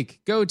 Rest of the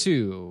week. Go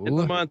to. In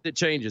the month it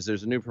changes.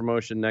 There's a new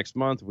promotion next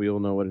month. We all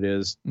know what it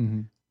is.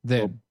 Then.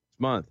 Next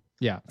month.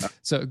 Yeah.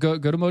 So go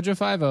to Mojo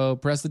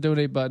 50, press the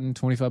donate button,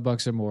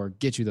 $25 or more,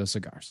 get you those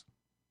cigars.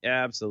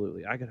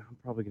 Absolutely. I'm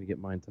probably gonna get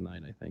mine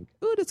tonight, I think.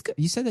 Oh, that's good.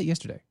 You said that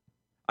yesterday.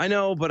 I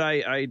know, but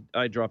I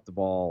dropped the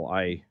ball.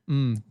 I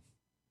got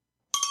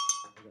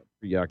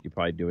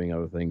preoccupied doing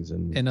other things,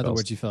 and in other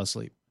words, you fell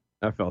asleep.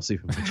 I fell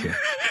asleep in my chair.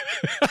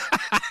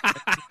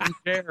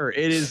 Chair.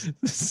 It is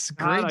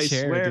great God,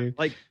 chair, I swear. dude.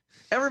 Like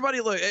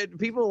everybody,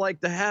 people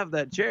like to have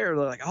that chair.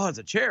 They're like, oh, it's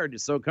a chair.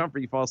 It's so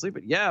comfy. You fall asleep.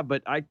 But yeah,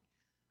 but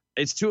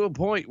it's to a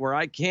point where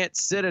I can't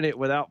sit in it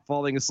without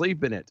falling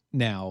asleep in it.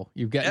 Now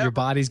your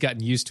body's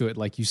gotten used to it.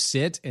 Like you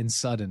sit and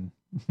sudden.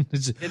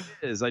 It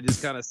is. I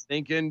just kind of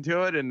sink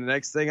into it, and the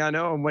next thing I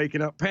know, I'm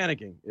waking up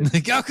panicking. It's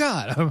like, oh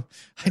God,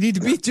 I need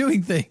to be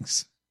doing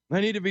things.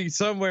 I need to be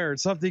somewhere.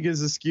 Something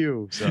is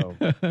askew. So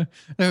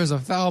there's a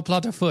foul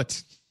plot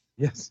afoot.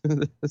 Yes,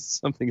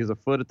 something is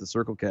afoot at the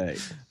Circle K.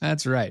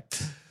 That's right,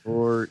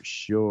 for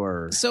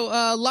sure. So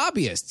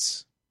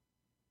lobbyists.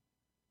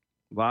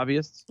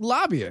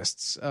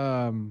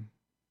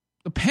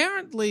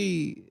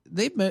 Apparently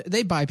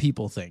they buy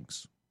people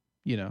things.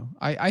 You know,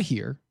 I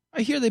hear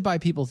they buy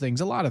people things,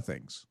 a lot of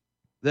things.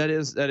 That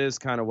is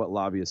kind of what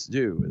lobbyists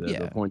do.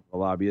 The point of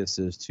a lobbyist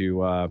is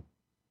to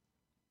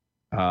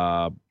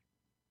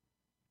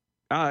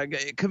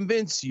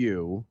convince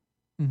you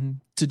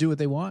to do what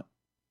they want.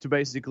 To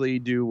basically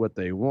do what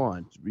they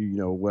want, you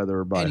know,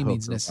 whether by Any hook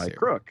means or necessary. by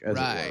crook, as it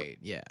were. Right?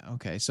 Yeah.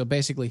 Okay. So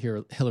basically,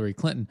 Hillary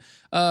Clinton.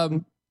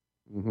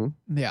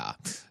 Yeah.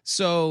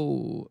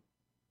 So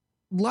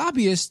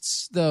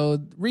lobbyists, though,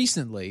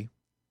 recently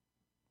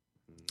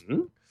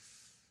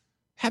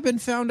have been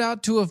found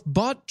out to have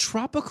bought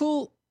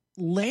tropical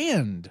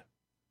land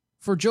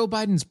for Joe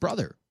Biden's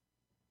brother.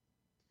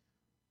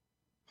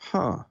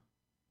 Huh.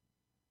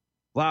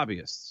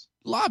 Lobbyists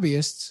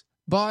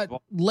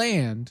bought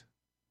land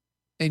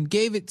and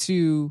gave it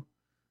to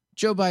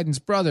Joe Biden's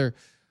brother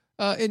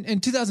in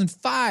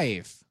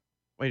 2005.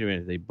 Wait a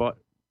minute. They bought.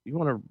 You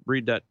want to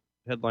read that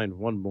headline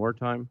one more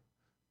time?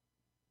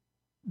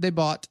 They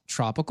bought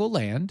tropical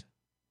land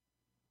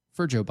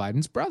for Joe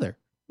Biden's brother.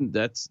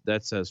 That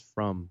says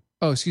from.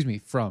 Oh, excuse me.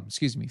 From.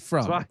 So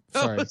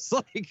Sorry. It's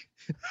like,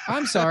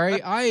 I'm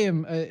sorry. I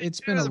am. It's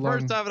been a the long.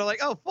 first time, and I'm like,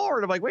 oh,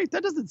 forward. I'm like, wait,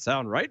 that doesn't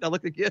sound right. I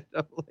look again.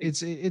 Like,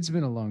 It's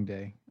been a long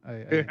day.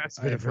 It's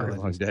been a very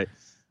long day.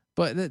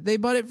 But they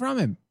bought it from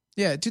him.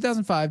 Yeah,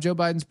 2005. Joe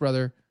Biden's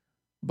brother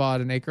bought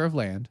an acre of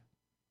land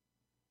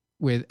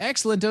with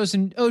excellent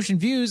ocean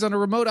views on a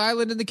remote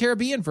island in the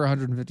Caribbean for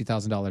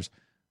 $150,000.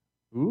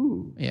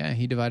 Ooh. Yeah,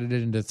 he divided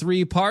it into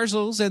 3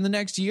 parcels, and the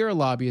next year, a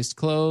lobbyist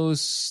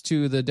close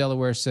to the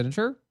Delaware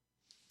senator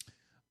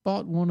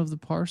bought one of the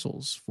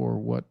parcels for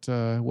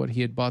what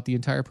he had bought the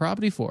entire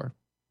property for.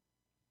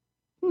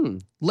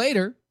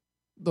 Later,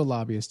 the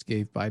lobbyist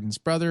gave Biden's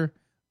brother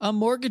a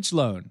mortgage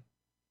loan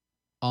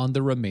on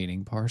the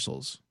remaining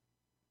parcels.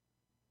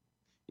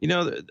 You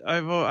know,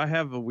 I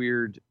have a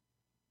weird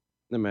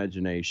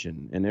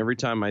imagination, and every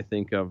time I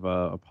think of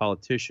a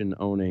politician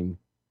owning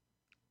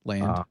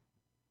land,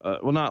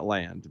 well, not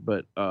land,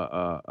 but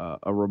a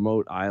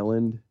remote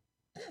island,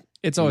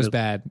 it's always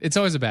bad. It's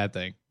always a bad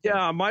thing.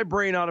 Yeah, my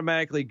brain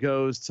automatically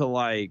goes to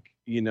like,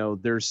 you know,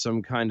 there's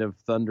some kind of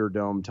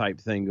Thunderdome type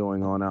thing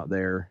going on out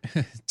there.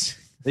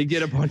 They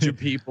get a bunch of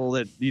people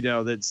that, you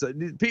know,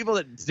 people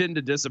that tend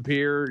to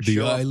disappear.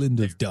 The island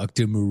of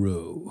Dr.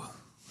 Moreau.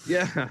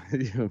 Yeah,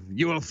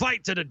 you will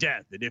fight to the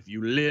death, and if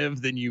you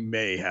live, then you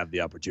may have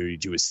the opportunity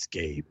to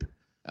escape.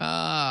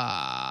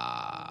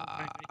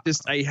 I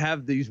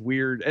have these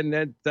weird,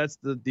 and that's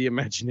the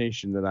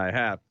imagination that I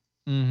have.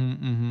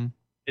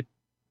 It,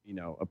 you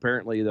know,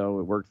 apparently though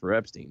it worked for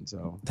Epstein,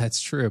 so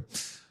that's true.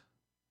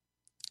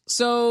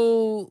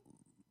 So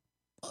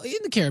in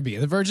the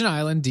Caribbean, the Virgin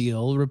Island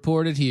deal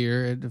reported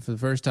here for the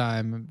first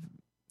time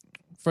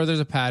furthers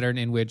a pattern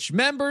in which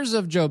members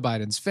of Joe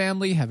Biden's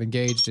family have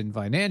engaged in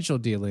financial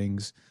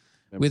dealings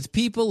with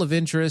people of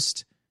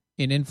interest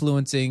in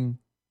influencing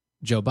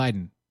Joe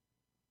Biden.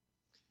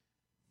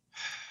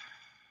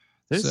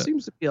 There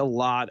seems to be a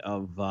lot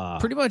of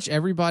pretty much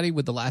everybody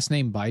with the last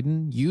name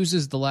Biden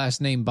uses the last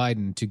name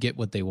Biden to get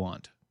what they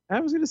want. I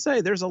was going to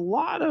say there's a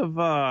lot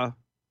of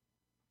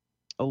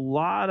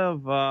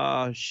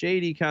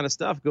shady kind of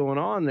stuff going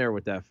on there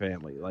with that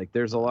family. Like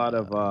there's a lot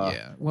of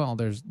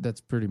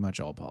that's pretty much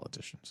all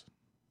politicians.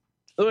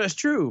 Oh, that's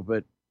true,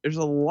 but there's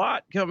a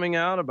lot coming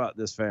out about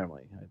this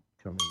family.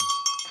 Mm-hmm.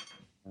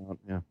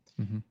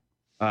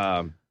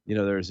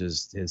 There's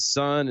his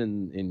son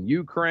in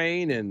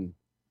Ukraine and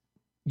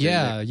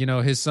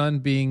his son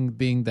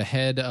being the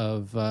head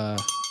of a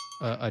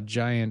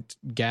giant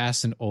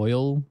gas and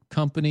oil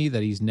company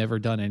that he's never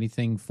done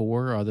anything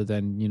for other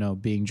than,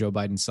 being Joe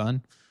Biden's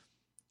son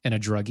and a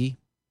druggie.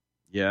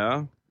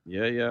 Yeah.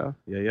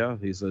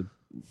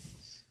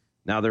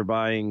 Now they're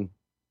buying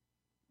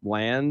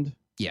land.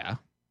 Yeah.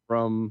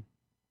 From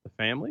the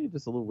family.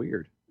 Just a little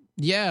weird.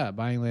 Yeah.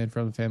 Buying land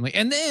from the family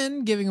and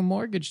then giving a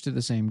mortgage to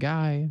the same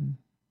guy.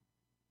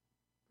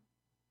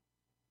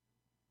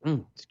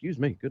 Excuse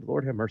me. Good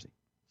Lord have mercy.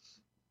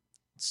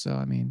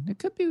 So, it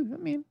could be,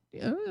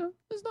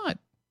 it's not.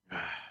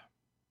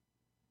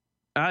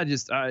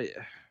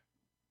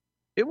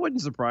 It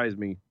wouldn't surprise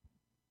me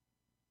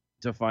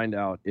to find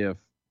out if,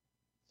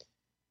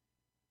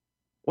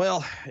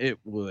 well, it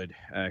would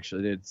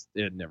actually,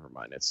 never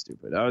mind. It's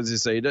stupid. I was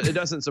just saying,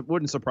 it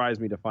wouldn't surprise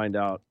me to find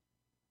out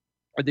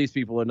that these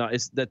people are not,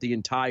 it's that the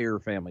entire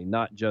family,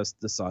 not just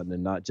the son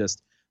and not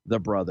just the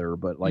brother,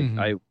 but like,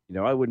 I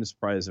wouldn't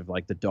surprise if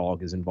like the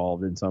dog is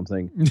involved in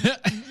something.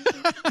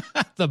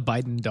 The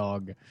Biden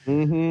dog.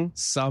 Mm-hmm.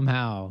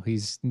 Somehow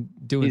he's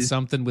doing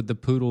something with the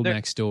poodle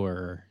next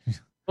door.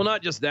 Well,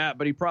 not just that,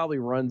 but he probably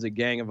runs a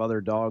gang of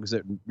other dogs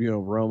that,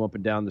 roam up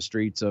and down the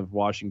streets of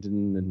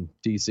Washington and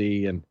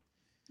DC. And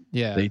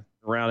they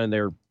around and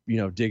they're,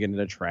 digging in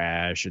the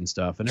trash and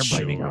stuff. And they're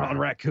blaming on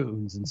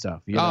raccoons and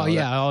stuff.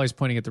 Always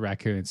pointing at the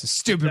raccoons. The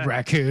stupid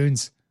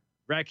raccoons.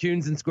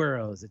 Raccoons and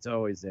squirrels. It's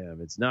always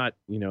them. It's not,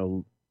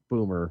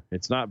 Boomer.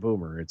 It's not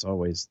Boomer. It's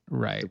always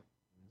right.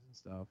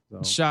 Stuff.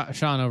 So.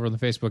 Sean over on the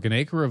Facebook, an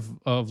acre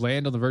of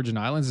land on the Virgin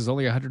Islands is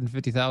only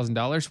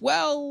 $150,000.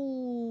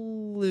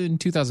 Well, in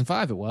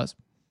 2005 it was.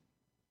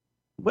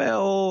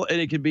 Well,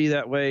 and it could be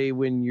that way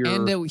when you're...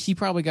 And he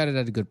probably got it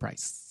at a good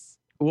price.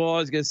 Well, I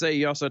was going to say,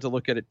 you also have to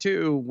look at it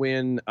too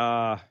when,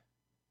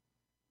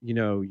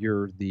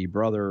 you're the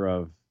brother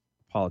of a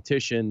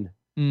politician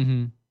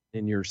and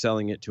you're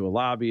selling it to a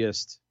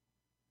lobbyist.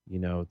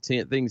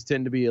 Things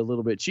tend to be a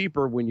little bit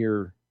cheaper when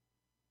you're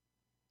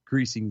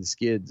greasing the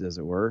skids, as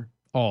it were,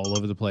 all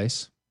over the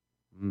place.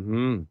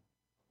 Mm-hmm.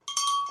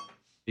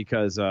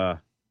 Because that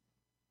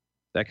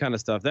kind of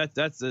stuff,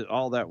 that's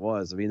all that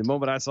was. The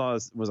moment I saw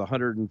it was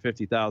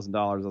 $150,000.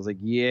 I was like,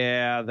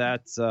 yeah,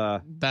 that's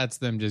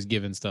them just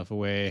giving stuff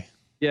away.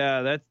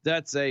 Yeah,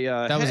 that's a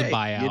that was a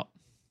buyout.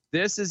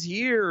 This is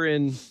here,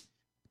 and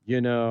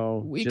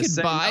we could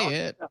buy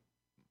it.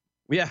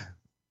 Yeah.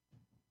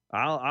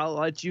 I'll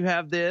let you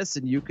have this,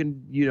 and you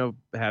can,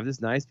 have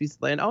this nice piece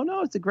of land. Oh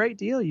no, it's a great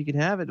deal. You can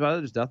have it. Well,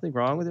 there's nothing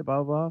wrong with it.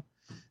 Blah blah.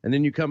 And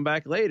then you come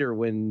back later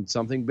when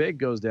something big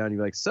goes down.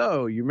 You're like,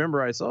 so you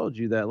remember I sold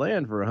you that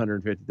land for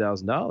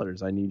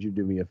 $150,000? I need you to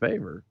do me a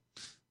favor.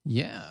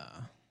 Yeah.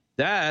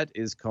 That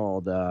is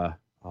called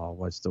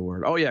what's the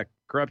word? Oh yeah,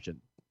 corruption.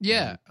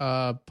 Yeah.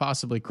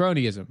 Possibly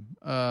cronyism.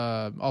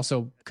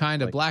 Also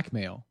kind of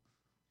blackmail.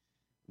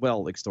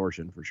 Well,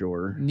 extortion for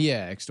sure.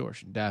 Yeah,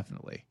 extortion,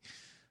 definitely.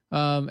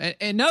 And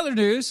in other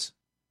news,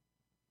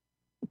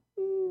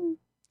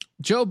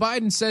 Joe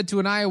Biden said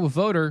to an Iowa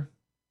voter,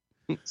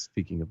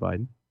 speaking of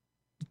Biden,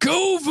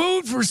 go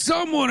vote for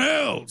someone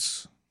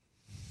else.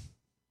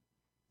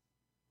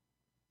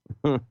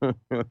 I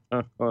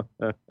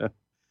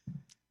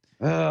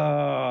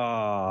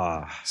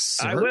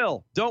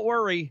will. Don't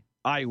worry.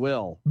 I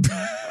will.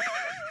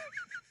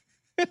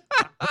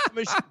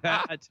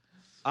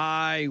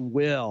 I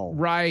will.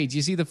 Right.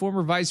 You see, the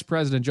former Vice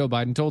President Joe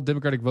Biden told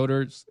Democratic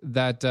voters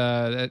that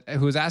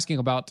who was asking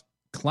about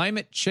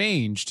climate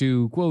change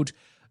to, quote,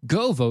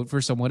 go vote for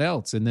someone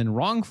else, and then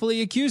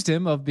wrongfully accused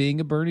him of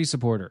being a Bernie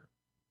supporter.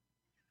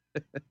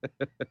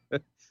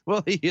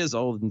 Well, he is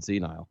old and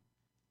senile.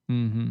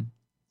 Mm-hmm.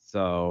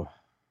 So,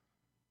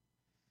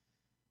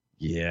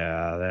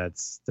 yeah,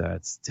 that's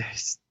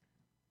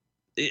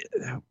it,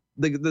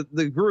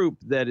 the group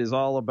that is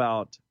all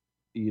about,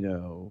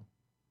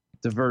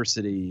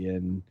 diversity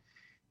and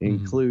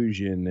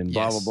inclusion and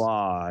blah, blah,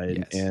 blah.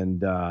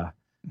 And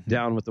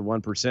down with the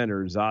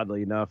 1%ers,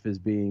 oddly enough, is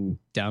being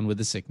down with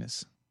the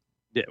sickness.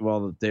 Yeah,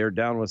 well, they're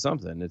down with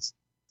something. It's,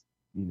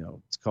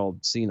 it's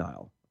called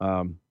senile.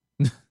 But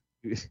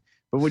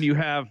when you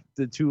have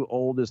the two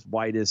oldest,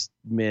 whitest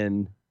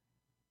men,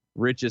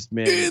 richest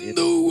men in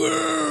the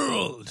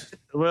world,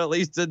 well, at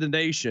least in the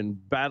nation,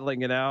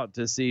 battling it out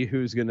to see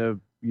who's going to,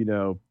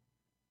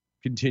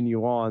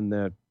 continue on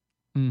the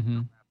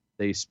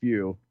they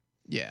spew.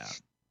 Yeah.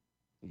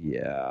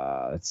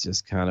 Yeah, it's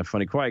just kind of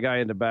funny. Quiet guy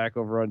in the back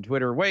over on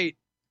Twitter. Wait,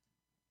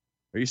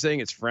 Are you saying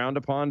it's frowned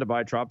upon to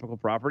buy tropical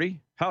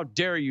property? How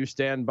dare you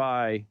stand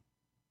by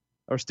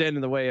or stand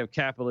in the way of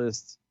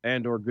capitalists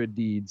and or good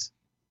deeds?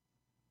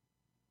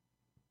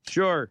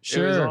 Sure. It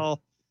was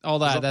all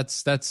that.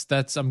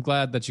 That's I'm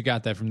glad that you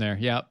got that from there.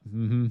 Yep.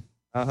 Mm-hmm.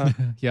 Uh-huh.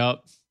 Yep.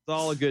 It's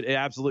all it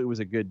absolutely was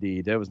a good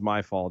deed. That was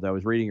my fault. I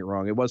was reading it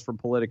wrong. It was from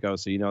Politico,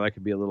 so that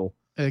could be a little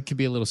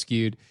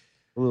skewed.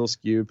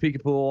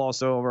 Peekapool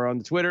also over on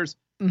the Twitters.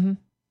 Mm-hmm.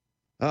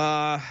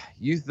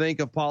 You think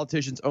of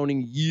politicians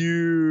owning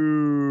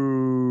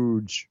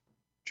huge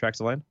tracts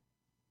of land?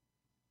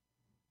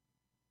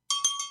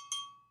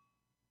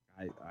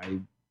 I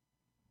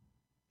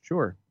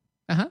sure.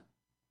 Uh-huh.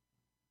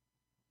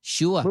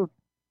 Sure.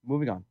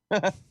 Moving on.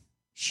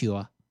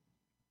 Sure.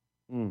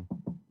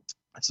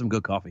 That's some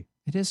good coffee.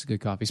 It is good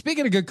coffee.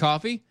 Speaking of good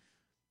coffee,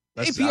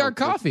 APR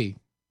coffee.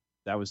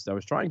 I was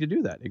trying to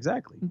do that.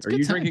 Exactly. It's Are good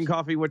you times. drinking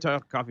coffee? What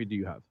type of coffee do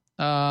you have?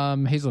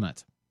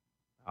 Hazelnut.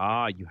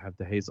 You have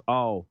the hazel.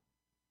 Oh,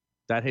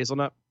 that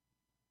hazelnut?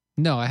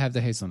 No, I have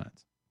the hazelnut.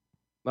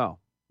 Oh.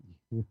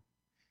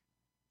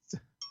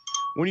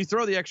 When you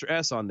throw the extra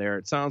S on there,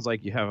 it sounds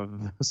like you have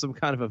some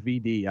kind of a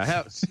VD.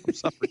 I'm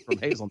suffering from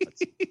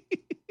hazelnuts.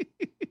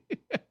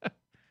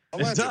 It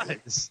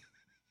does.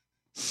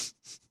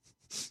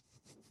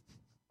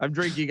 I'm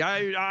drinking.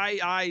 I'm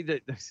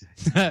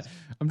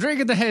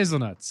drinking the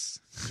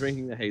hazelnuts.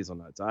 Drinking the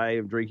hazelnuts. I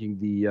am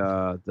drinking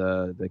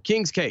the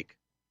King's Cake.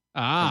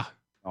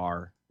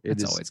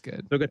 It's always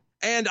good. So good.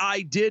 And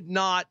I did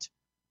not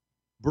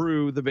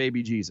brew the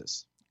baby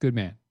Jesus. Good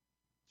man.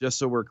 Just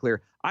so we're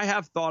clear. I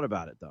have thought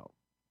about it though.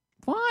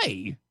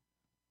 Why?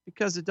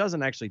 Because it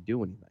doesn't actually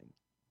do anything.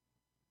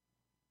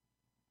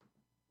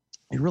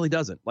 It really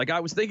doesn't. Like I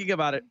was thinking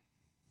about it,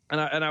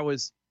 and I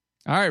was.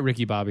 All right,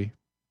 Ricky Bobby.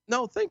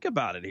 No, think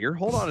about it here.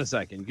 Hold on a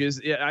second, because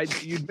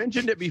you'd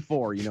mentioned it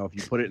before. If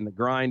you put it in the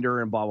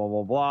grinder and blah blah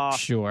blah blah.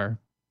 Sure.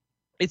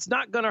 It's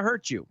not going to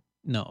hurt you.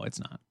 No,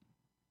 it's not.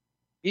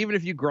 Even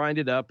if you grind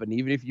it up, and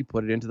even if you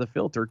put it into the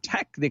filter,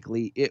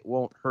 technically it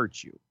won't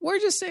hurt you. We're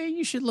just saying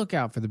you should look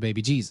out for the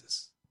baby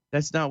Jesus.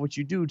 That's not what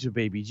you do to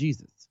baby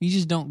Jesus. You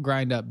just don't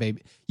grind up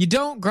baby. You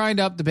don't grind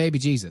up the baby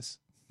Jesus.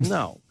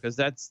 No, because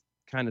that's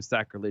kind of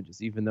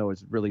sacrilegious, even though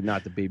it's really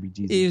not the baby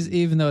Jesus.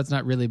 Even though it's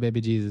not really baby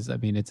Jesus. I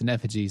mean, it's an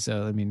effigy,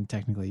 so I mean,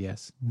 technically,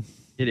 yes.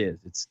 It is.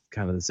 It's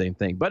kind of the same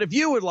thing. But if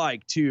you would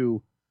like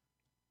to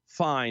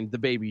find the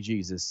baby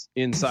Jesus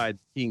inside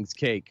King's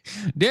Cake,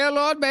 dear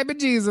Lord, baby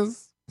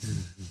Jesus,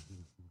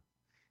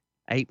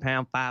 8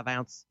 pound, 5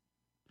 ounce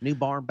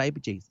newborn baby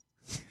Jesus.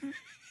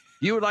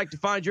 You would like to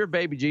find your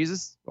baby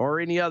Jesus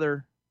or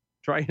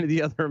try any of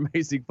the other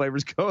amazing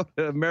flavors, go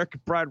to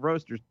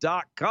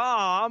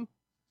AmericanPrideRoasters.com.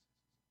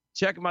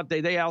 Check them out.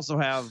 They also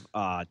have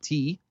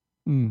tea.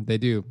 They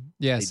do.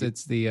 Yes,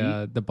 it's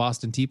the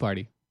Boston Tea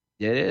Party.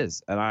 It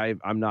is. And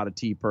I'm not a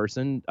tea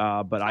person,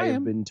 but I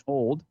have been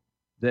told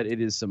that it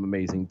is some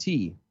amazing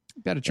tea.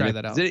 Got to try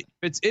that out. If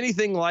it's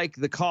anything like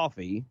the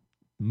coffee,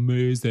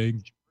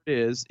 amazing. It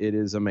is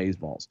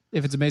amazeballs.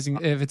 If it's amazing,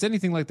 if it's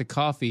anything like the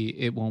coffee,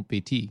 it won't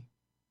be tea.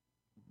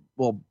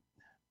 Well,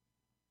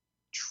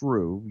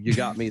 true. You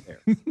got me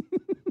there. You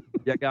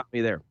got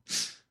me there.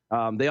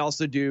 They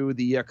also do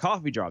the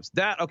coffee drops.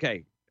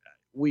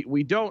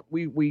 We don't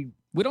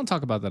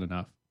talk about that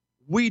enough.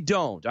 We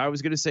don't. I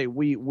was going to say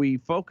we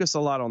focus a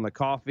lot on the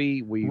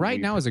coffee.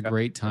 Now is a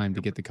great time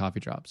to get the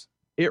coffee drops.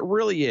 It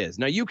really is.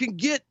 Now you can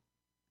get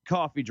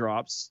coffee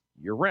drops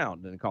year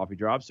round, and coffee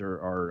drops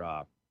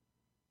are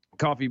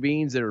coffee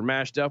beans that are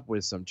mashed up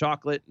with some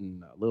chocolate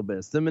and a little bit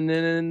of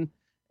cinnamon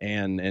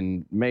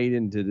and made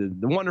into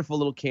the wonderful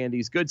little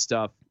candies. Good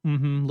stuff.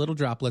 Mm-hmm. Little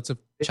droplets of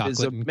chocolate. It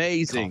is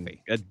amazing.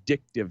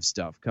 Addictive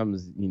stuff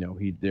comes.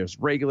 There's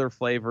regular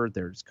flavor.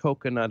 There's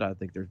coconut. I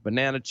think there's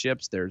banana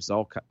chips. There's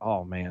so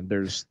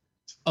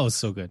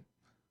good,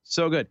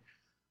 so good.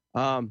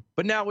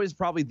 But now is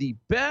probably the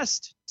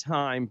best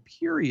time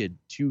period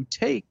to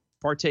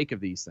partake of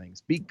these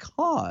things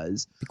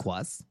because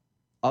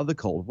of the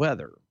cold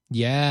weather.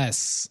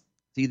 Yes.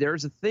 See,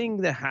 there's a thing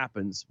that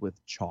happens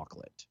with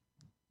chocolate.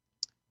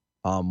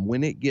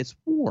 When it gets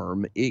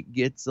warm, it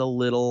gets a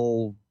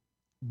little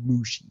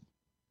mushy.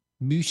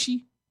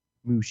 Mushy?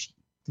 Mushy.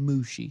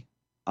 Mushy.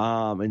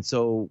 And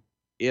so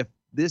if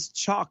this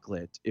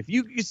chocolate, if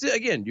you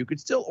could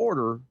still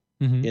order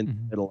in the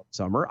middle of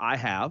summer. I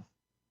have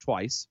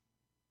twice.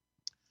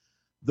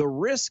 The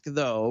risk,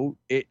 though,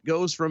 it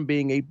goes from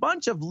being a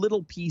bunch of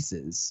little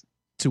pieces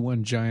to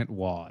one giant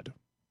wad.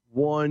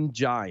 One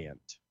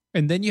giant.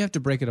 And then you have to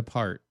break it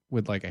apart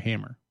with like a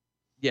hammer.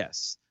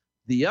 Yes.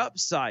 The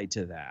upside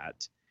to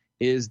that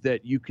is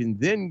that you can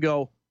then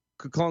go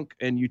clunk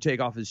and you take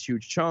off this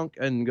huge chunk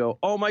and go,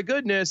 oh my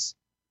goodness,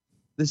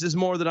 this is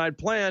more than I'd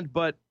planned,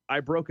 but I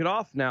broke it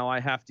off now. I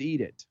have to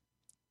eat it.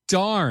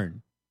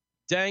 Darn.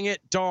 Dang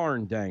it.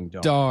 Darn. Dang.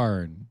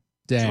 Darn.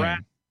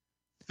 Dang.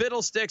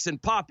 Fiddlesticks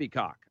and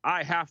poppycock.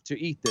 I have to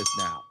eat this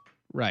now.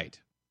 Right.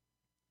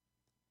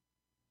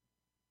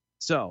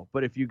 So,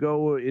 but if you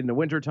go in the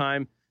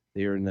wintertime,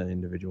 they're in the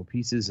individual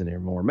pieces and they're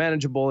more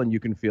manageable and you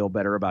can feel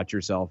better about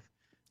yourself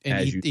And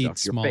as you eat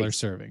stuff your smaller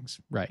face. servings.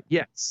 Right.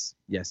 Yes.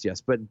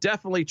 But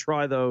definitely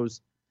try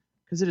those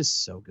because it is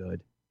so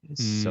good. It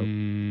is so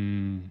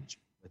good.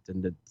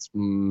 And it's,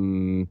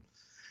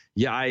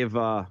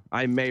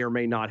 I may or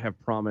may not have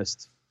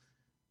promised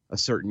a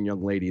certain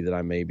young lady that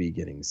I may be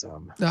getting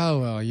some. Oh,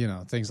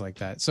 well, things like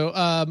that. So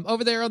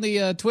over there on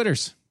the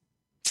Twitters,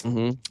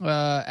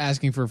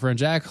 asking for a friend,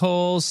 Jack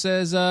Hole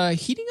says,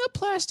 heating up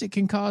plastic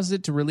can cause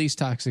it to release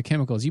toxic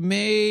chemicals. You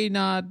may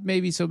not,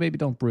 maybe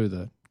don't brew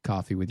the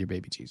coffee with your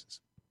baby Jesus.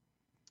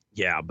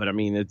 Yeah, but I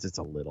mean, it's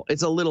a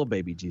little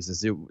baby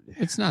Jesus.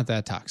 It's not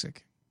that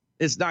toxic.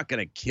 It's not going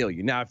to kill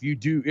you. Now, if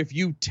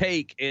you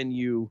take and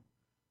you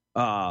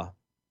have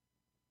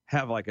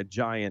like a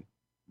giant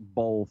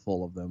bowl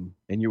full of them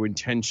and you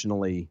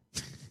intentionally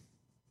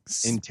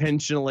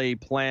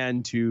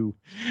plan to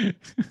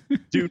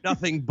do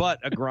nothing but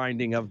a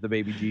grinding of the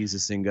baby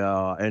Jesus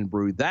and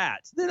brew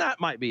that, then that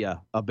might be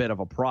a bit of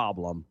a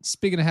problem.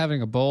 Speaking of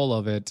having a bowl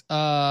of it,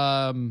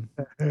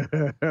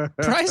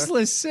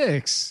 Priceless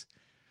 6.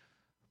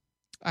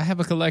 I have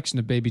a collection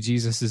of baby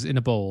Jesuses in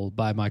a bowl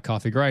by my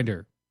coffee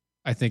grinder.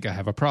 I think I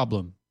have a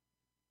problem.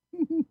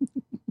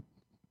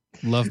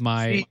 Love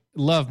my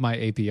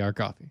APR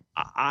coffee.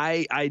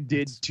 I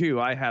did too.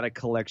 I had a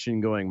collection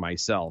going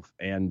myself,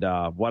 and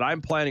what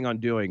I'm planning on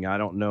doing, I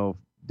don't know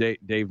if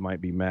Dave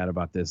might be mad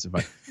about this. If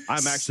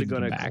I'm actually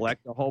going to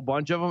collect a whole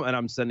bunch of them, and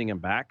I'm sending them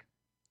back.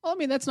 Well, I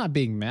mean, that's not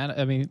being mad.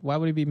 I mean, why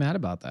would he be mad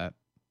about that?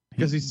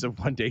 Because he said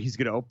one day he's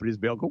going to open his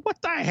mail and go,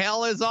 what the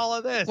hell is all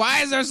of this?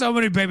 Why is there so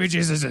many baby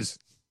Jesuses?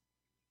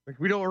 Like,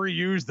 we don't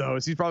reuse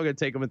those. He's probably going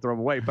to take them and throw them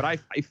away. But I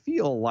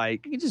feel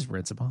like you can just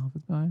rinse them off.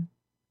 It's fine.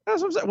 That's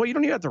what I'm saying. Well, you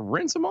don't even have to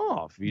rinse them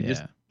off.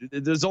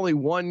 There's only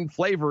one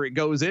flavor it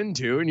goes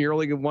into, and you're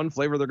only getting one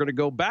flavor they're going to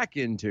go back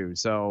into.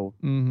 So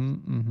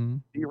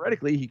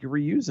theoretically, he could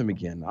reuse them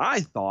again.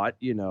 I thought,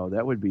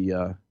 that would be,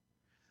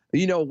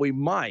 we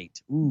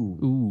might.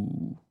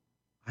 Ooh.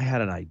 I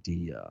had an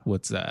idea.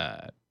 What's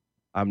that?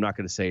 I'm not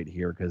going to say it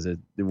here because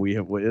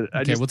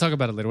we'll talk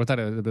about it later. We'll talk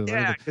about it later.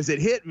 Yeah, because it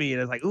hit me,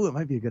 and it's like, ooh, it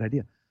might be a good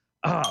idea.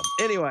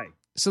 Anyway.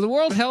 So the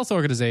World Health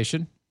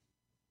Organization.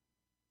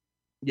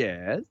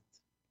 Yes.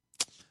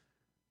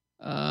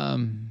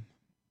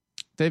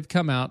 They've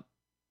come out.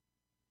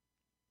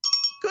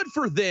 Good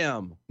for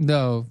them.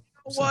 No.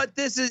 You know what?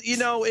 This is,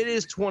 it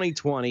is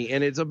 2020,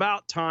 and it's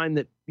about time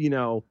that,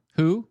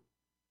 Who?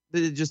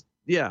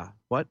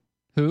 What?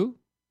 Who?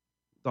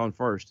 On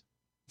first.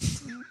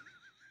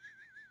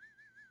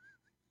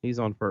 He's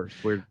on first.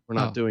 We're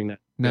not doing that.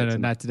 No,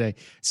 not today.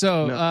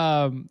 So,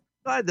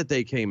 glad that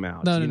they came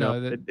out. No.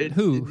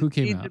 Who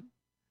came out?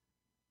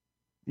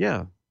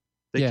 Yeah,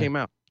 they came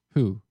out.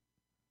 Who?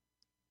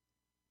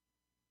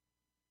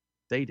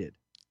 They did.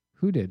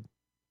 Who did?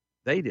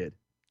 They did.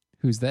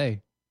 Who's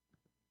they?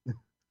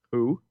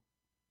 Who?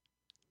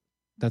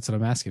 That's what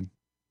I'm asking.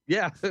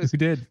 Yeah. Who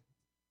did?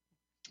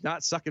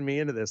 Not sucking me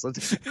into this.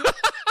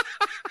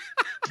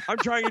 I'm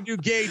trying to do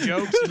gay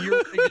jokes, and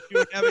you're going to do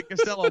an Abbott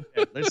Costello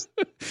bit.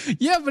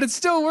 Yeah, but it's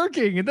still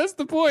working, and that's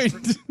the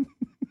point.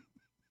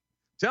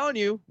 Telling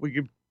you, we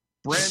could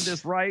brand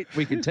this right.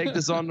 We could take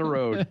this on the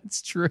road.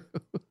 It's true.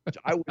 Which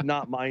I would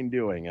not mind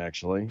doing,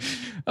 actually.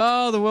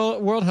 Oh, the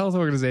World Health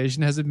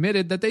Organization has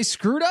admitted that they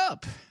screwed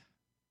up.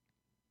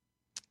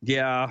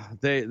 Yeah,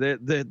 they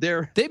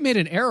made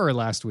an error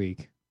last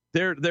week.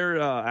 Their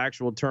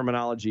actual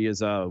terminology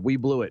is we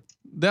blew it.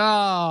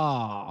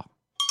 Oh.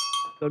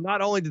 So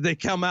not only did they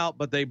come out,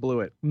 but they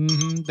blew it.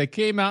 Mm-hmm. They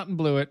came out and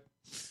blew it.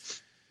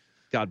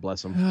 God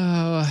bless them.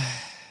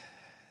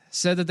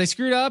 Said that they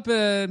screwed up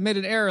and made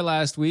an error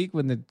last week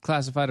when they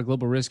classified a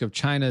global risk of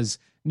China's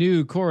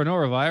new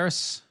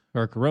coronavirus.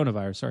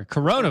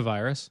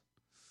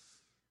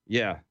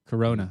 Yeah.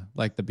 Corona,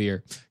 like the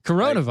beer.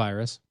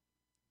 Coronavirus,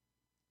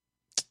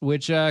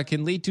 which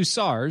can lead to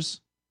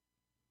SARS,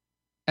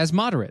 as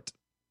moderate.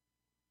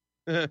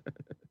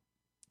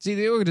 See,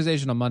 the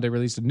organization on Monday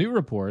released a new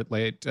report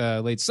late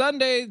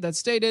Sunday that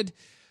stated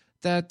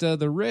that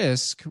the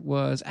risk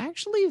was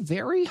actually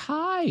very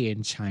high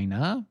in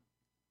China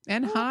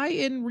and high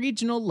in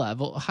regional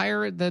level,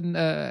 higher than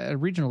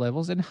regional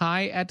levels and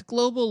high at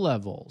global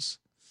levels.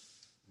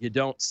 You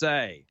don't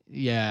say.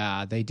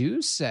 Yeah, they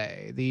do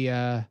say.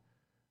 The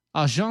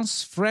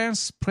Agence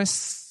France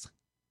Presse,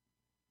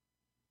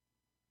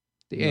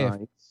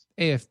 the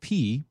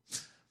AFP,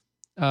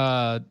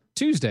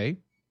 Tuesday.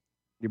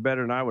 You're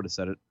better than I would have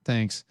said it.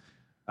 Thanks.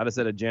 I'd have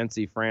said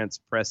Agence France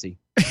Presse.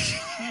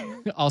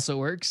 Also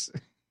works.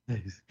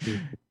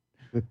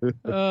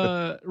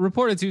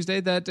 Reported Tuesday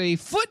that a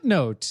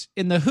footnote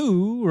in the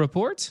WHO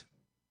report.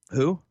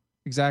 Who?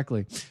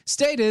 Exactly.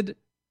 Stated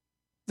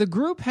the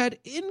group had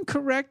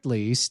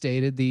incorrectly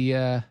stated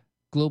the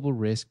global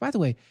risk. By the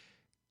way,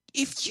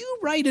 if you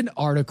write an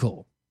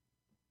article,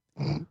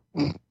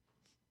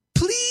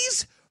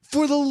 please,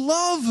 for the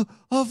love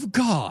of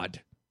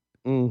God,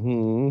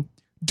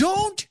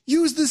 don't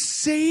use the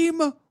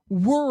same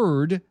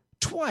word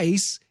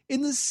twice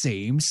in the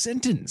same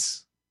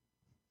sentence.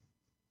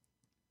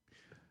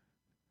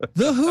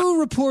 The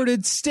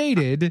WHO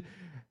stated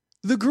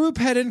the group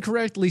had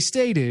incorrectly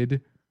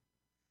stated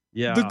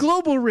the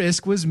global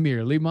risk was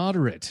merely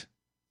moderate.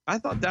 I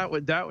thought that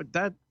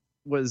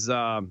was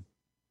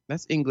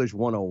that's English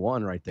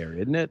 101 right there,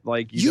 isn't it?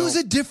 Like, use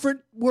a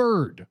different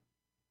word.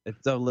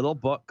 It's a little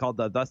book called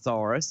the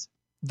Thesaurus.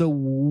 The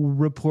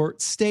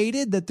report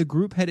stated that the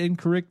group had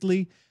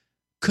incorrectly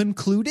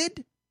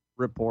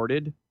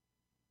reported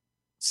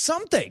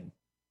something.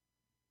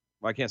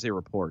 Well, I can't say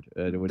report.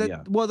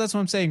 Well, that's what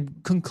I'm saying.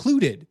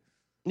 Concluded.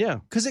 Yeah,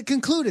 because it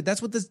concluded.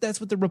 That's what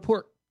the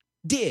report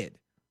did.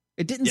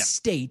 It didn't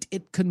state.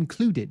 It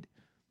concluded.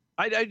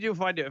 I do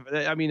find it.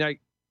 I mean,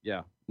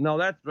 no,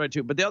 that's right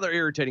too. But the other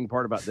irritating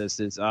part about this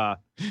is,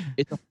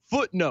 it's a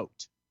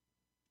footnote.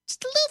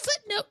 Just a little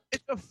footnote.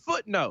 It's a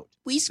footnote.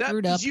 We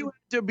screwed up. You have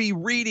to be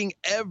reading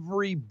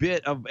every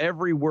bit of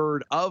every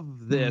word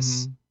of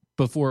this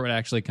before it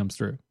actually comes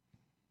through.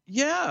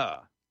 Yeah.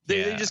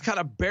 They just kind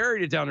of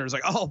buried it down there. It's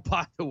like, oh,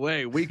 by the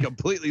way, we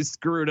completely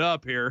screwed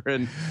up here,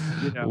 and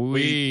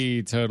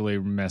we totally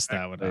messed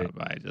that one up.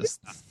 I just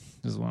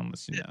want to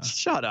let you know.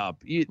 Shut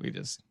up.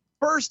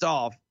 First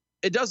off,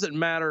 it doesn't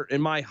matter,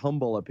 in my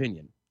humble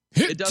opinion.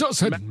 It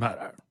doesn't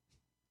matter.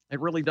 It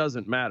really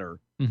doesn't matter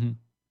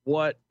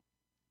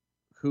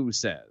who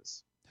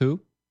says.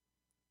 Who?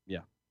 Yeah.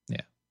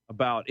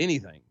 About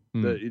anything,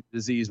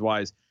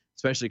 disease-wise,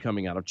 especially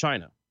coming out of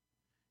China.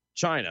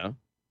 China,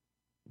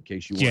 in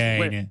case you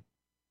weren't,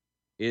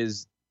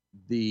 is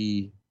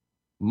the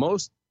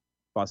most,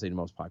 I'll say the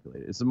most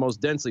populated. It's the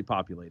most densely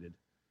populated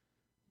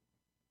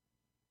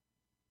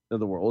of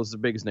the world. It's the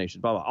biggest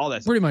nation. Blah blah. All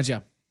that. Pretty much,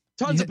 yeah.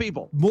 Tons of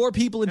people. More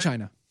people in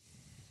China.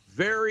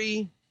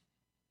 Very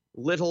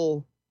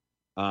little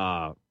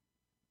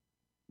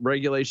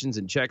regulations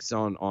and checks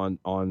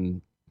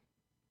on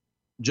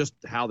just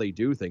how they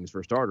do things,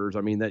 for starters.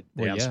 I mean, that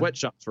they have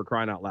sweatshops, for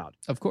crying out loud.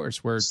 Of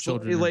course, where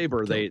children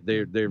labor.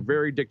 They're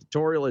very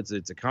dictatorial.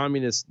 It's a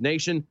communist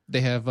nation.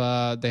 They have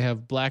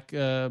black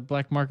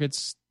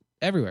markets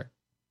everywhere.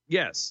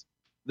 Yes,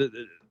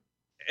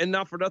 and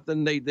not for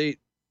nothing, they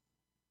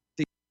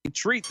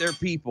treat their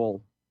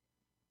people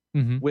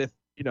with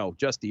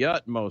just the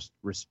utmost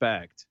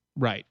respect.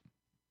 Right.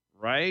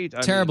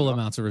 Terrible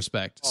amounts of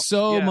respect.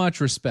 Much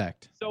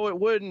respect. So it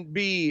wouldn't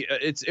be.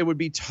 It would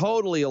be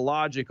totally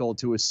illogical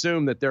to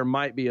assume that there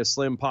might be a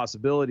slim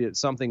possibility that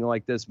something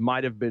like this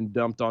might have been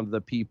dumped onto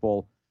the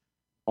people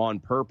on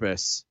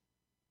purpose.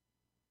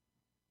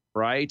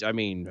 Right? I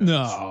mean,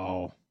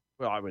 no.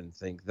 Well, I wouldn't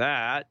think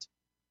that.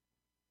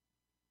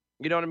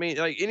 You know what I mean?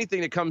 Like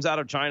anything that comes out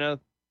of China,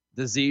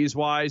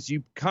 disease-wise,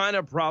 you kind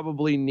of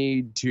probably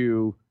need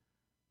to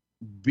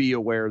be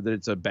aware that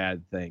it's a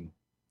bad thing.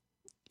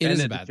 It and is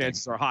that a bad the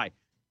chances are high.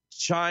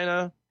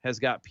 China has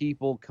got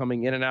people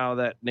coming in and out of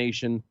that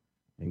nation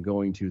and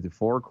going to the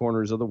four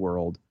corners of the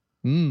world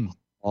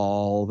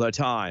all the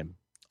time.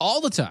 All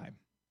the time.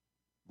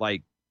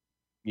 Like,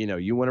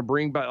 you want to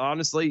bring back,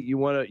 honestly, you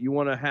want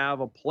to have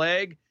a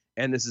plague,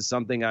 and this is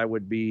something I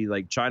would be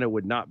like, China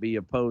would not be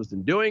opposed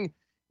in doing,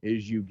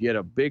 is you get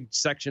a big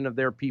section of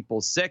their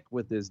people sick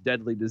with this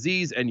deadly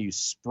disease and you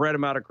spread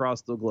them out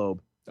across the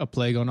globe. A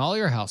plague on all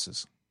your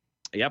houses.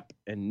 Yep.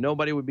 And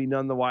nobody would be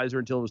none the wiser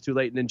until it was too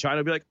late. And then China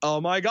would be like, oh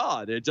my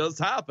God, it just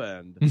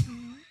happened.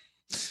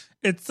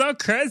 It's so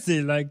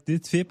crazy. Like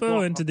these people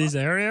went to these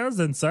areas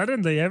and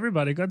suddenly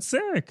everybody got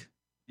sick.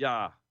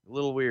 Yeah. A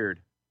little weird.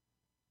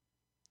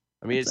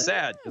 I mean, it's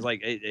sad because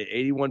like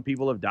 81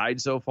 people have died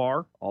so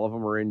far. All of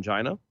them are in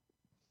China.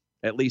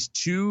 At least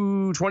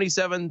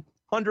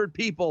 2,700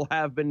 people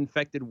have been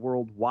infected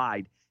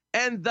worldwide.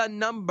 And the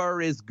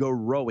number is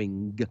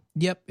growing.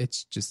 Yep.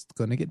 It's just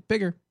going to get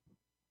bigger.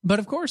 But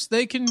of course,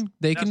 they can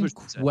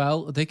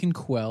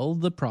quell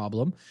the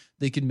problem.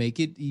 They can make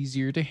it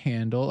easier to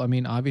handle. I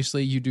mean,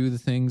 obviously, you do the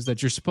things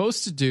that you're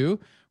supposed to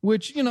do,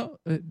 which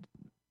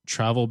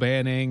travel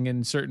banning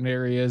in certain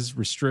areas,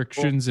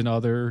 restrictions in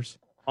others.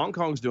 Hong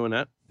Kong's doing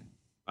that.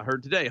 I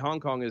heard today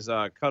Hong Kong is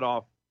cut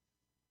off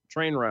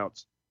train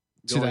routes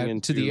to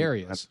the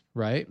areas,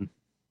 right?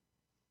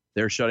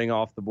 They're shutting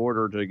off the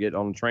border to get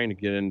on the train to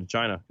get into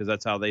China because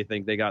that's how they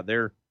think they got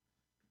there.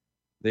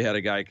 They had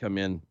a guy come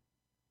in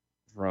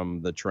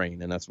from the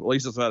train, and at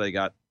least that's how they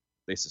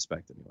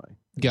suspect anyway.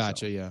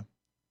 Gotcha. Yeah.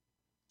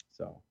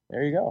 So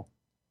there you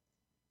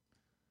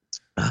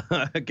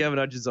go. Kevin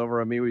Hutchins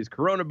over on me. He's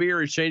Corona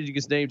Beer is changing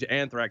its name to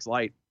Anthrax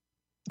Light.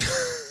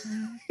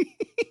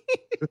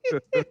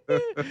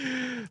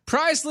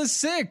 Priceless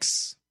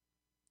 6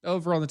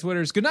 over on the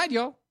Twitters. Good night,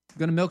 y'all. I'm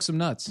gonna milk some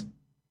nuts.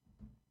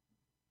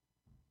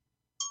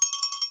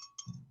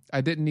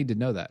 I didn't need to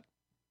know that.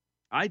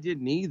 I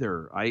didn't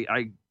either.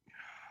 I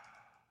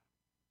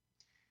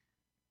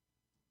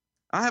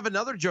have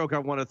another joke I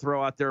want to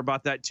throw out there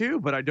about that too,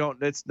 but I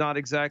don't. It's not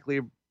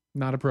exactly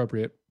not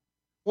appropriate.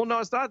 Well, no,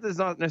 it's not. It's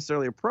not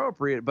necessarily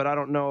appropriate, but I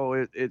don't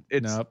know.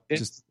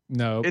 It's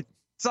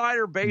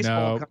insider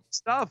baseball kind of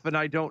stuff, and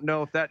I don't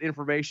know if that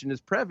information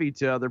is privy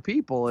to other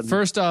people. And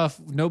first off,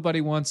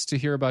 nobody wants to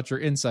hear about your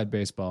inside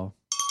baseball.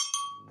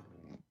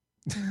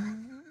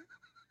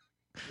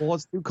 Well,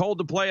 it's too cold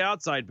to play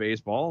outside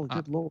baseball.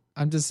 Good Lord.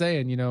 I'm just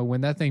saying,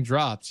 when that thing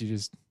drops,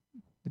 it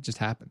just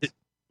happens.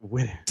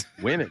 When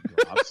it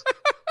drops.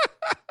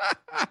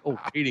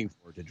 Waiting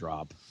for it to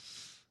drop.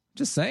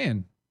 Just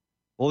saying.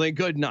 Well, then,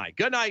 good night.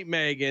 Good night,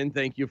 Megan.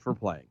 Thank you for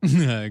playing.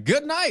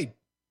 Good night.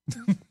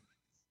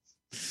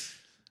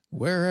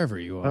 Wherever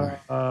you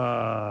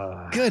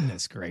are.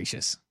 Goodness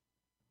gracious.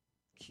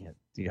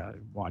 You gotta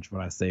watch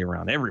what I say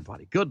around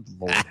everybody. Good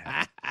Lord.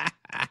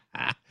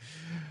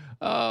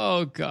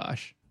 Oh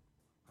gosh.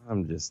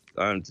 I'm just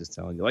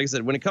telling you. Like I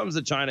said, when it comes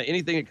to China,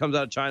 anything that comes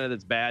out of China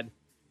that's bad,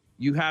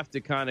 you have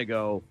to kind of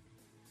go,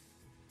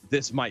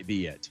 this might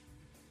be it.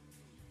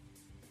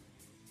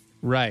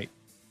 Right.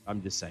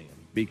 I'm just saying.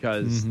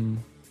 Because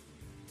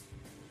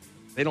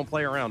they don't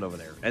play around over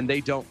there. And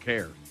they don't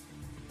care.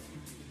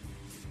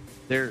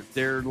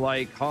 They're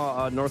like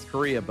North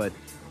Korea, but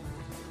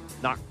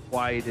not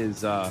quite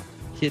as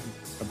hidden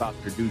about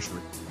their douchery.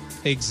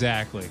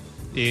 Exactly.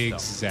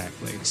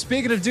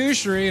 Speaking of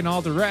douchery and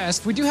all the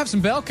rest, we do have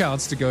some bell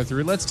counts to go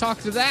through. Let's talk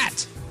to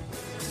that.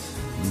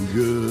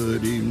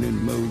 Good evening,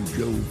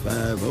 Mojo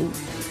 50.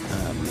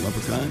 I'm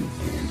Leprechaun,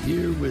 and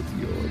here with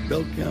your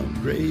bell count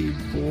grade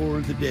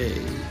for the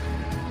day.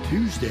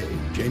 Tuesday,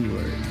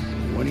 January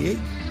 28,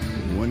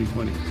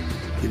 2020.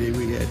 Today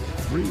we had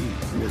 3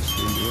 missed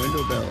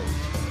innuendo bells,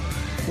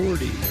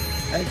 40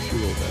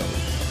 actual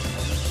bells,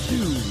 2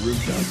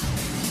 rooftops,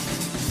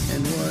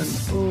 and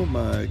 1, oh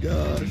my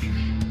gosh.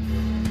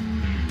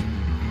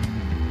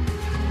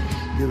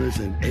 Give us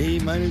an A-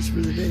 for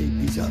the day.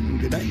 Peace out and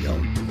good night,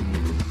 y'all.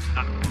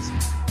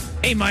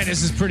 A-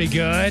 is pretty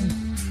good.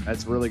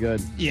 That's really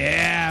good.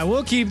 Yeah,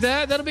 we'll keep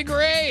that. That'll be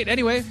great.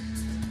 Anyway,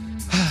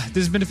 this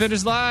has been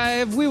Defenders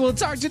Live. We will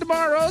talk to you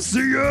tomorrow.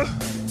 See ya.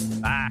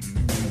 Bye.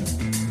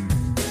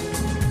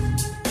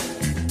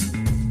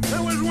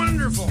 That was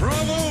wonderful.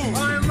 Bravo.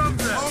 I loved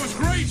that. Oh, it was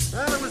great.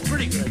 Well, it was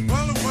pretty good.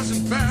 Well, it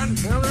wasn't bad.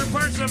 Well, there were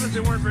parts of it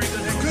that weren't very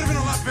good. It could have been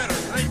a lot better.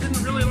 I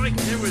didn't really like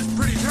it. It was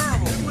pretty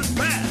terrible. It was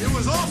bad. It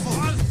was awful.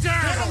 It was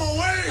terrible. Get him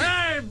away.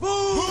 Hey,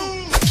 boo.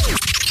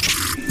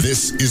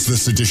 This is the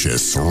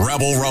seditious,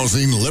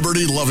 rabble-rousing,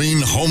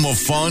 liberty-loving, home of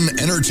fun,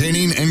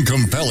 entertaining, and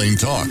compelling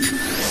talk.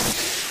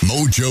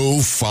 Mojo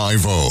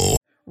 50.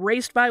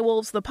 Raised by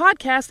Wolves, the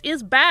podcast,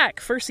 is back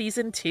for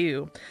Season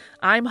 2.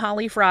 I'm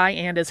Holly Fry,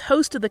 and as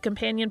host of the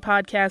companion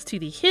podcast to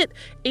the hit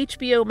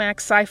HBO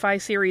Max sci-fi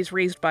series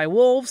Raised by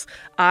Wolves,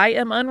 I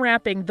am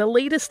unwrapping the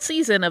latest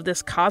season of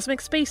this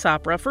cosmic space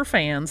opera for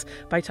fans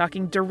by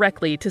talking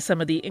directly to some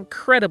of the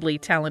incredibly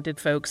talented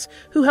folks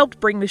who helped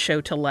bring the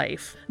show to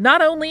life.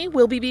 Not only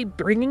will we be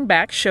bringing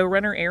back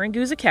showrunner Aaron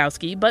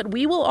Guzikowski, but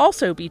we will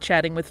also be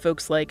chatting with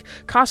folks like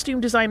costume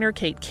designer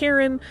Kate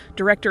Karen,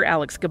 director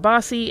Alex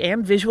Gabassi,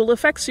 and visual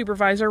effects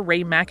supervisor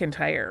Ray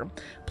McIntyre.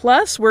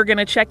 Plus, we're going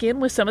to check in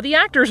with some of the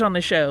actors on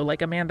the show,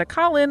 like Amanda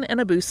Collin and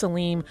Abu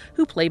Salim,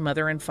 who play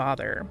mother and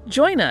father.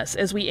 Join us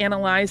as we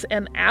analyze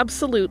an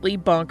absolutely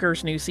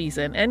bonkers new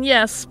season. And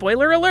yes,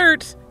 spoiler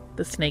alert,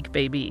 the snake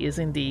baby is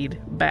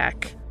indeed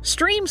back.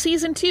 Stream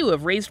Season 2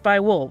 of Raised by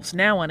Wolves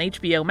now on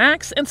HBO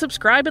Max, and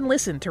subscribe and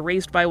listen to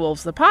Raised by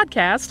Wolves the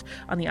podcast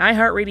on the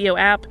iHeartRadio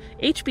app,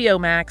 HBO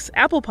Max,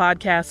 Apple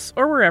Podcasts,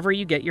 or wherever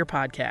you get your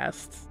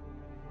podcasts.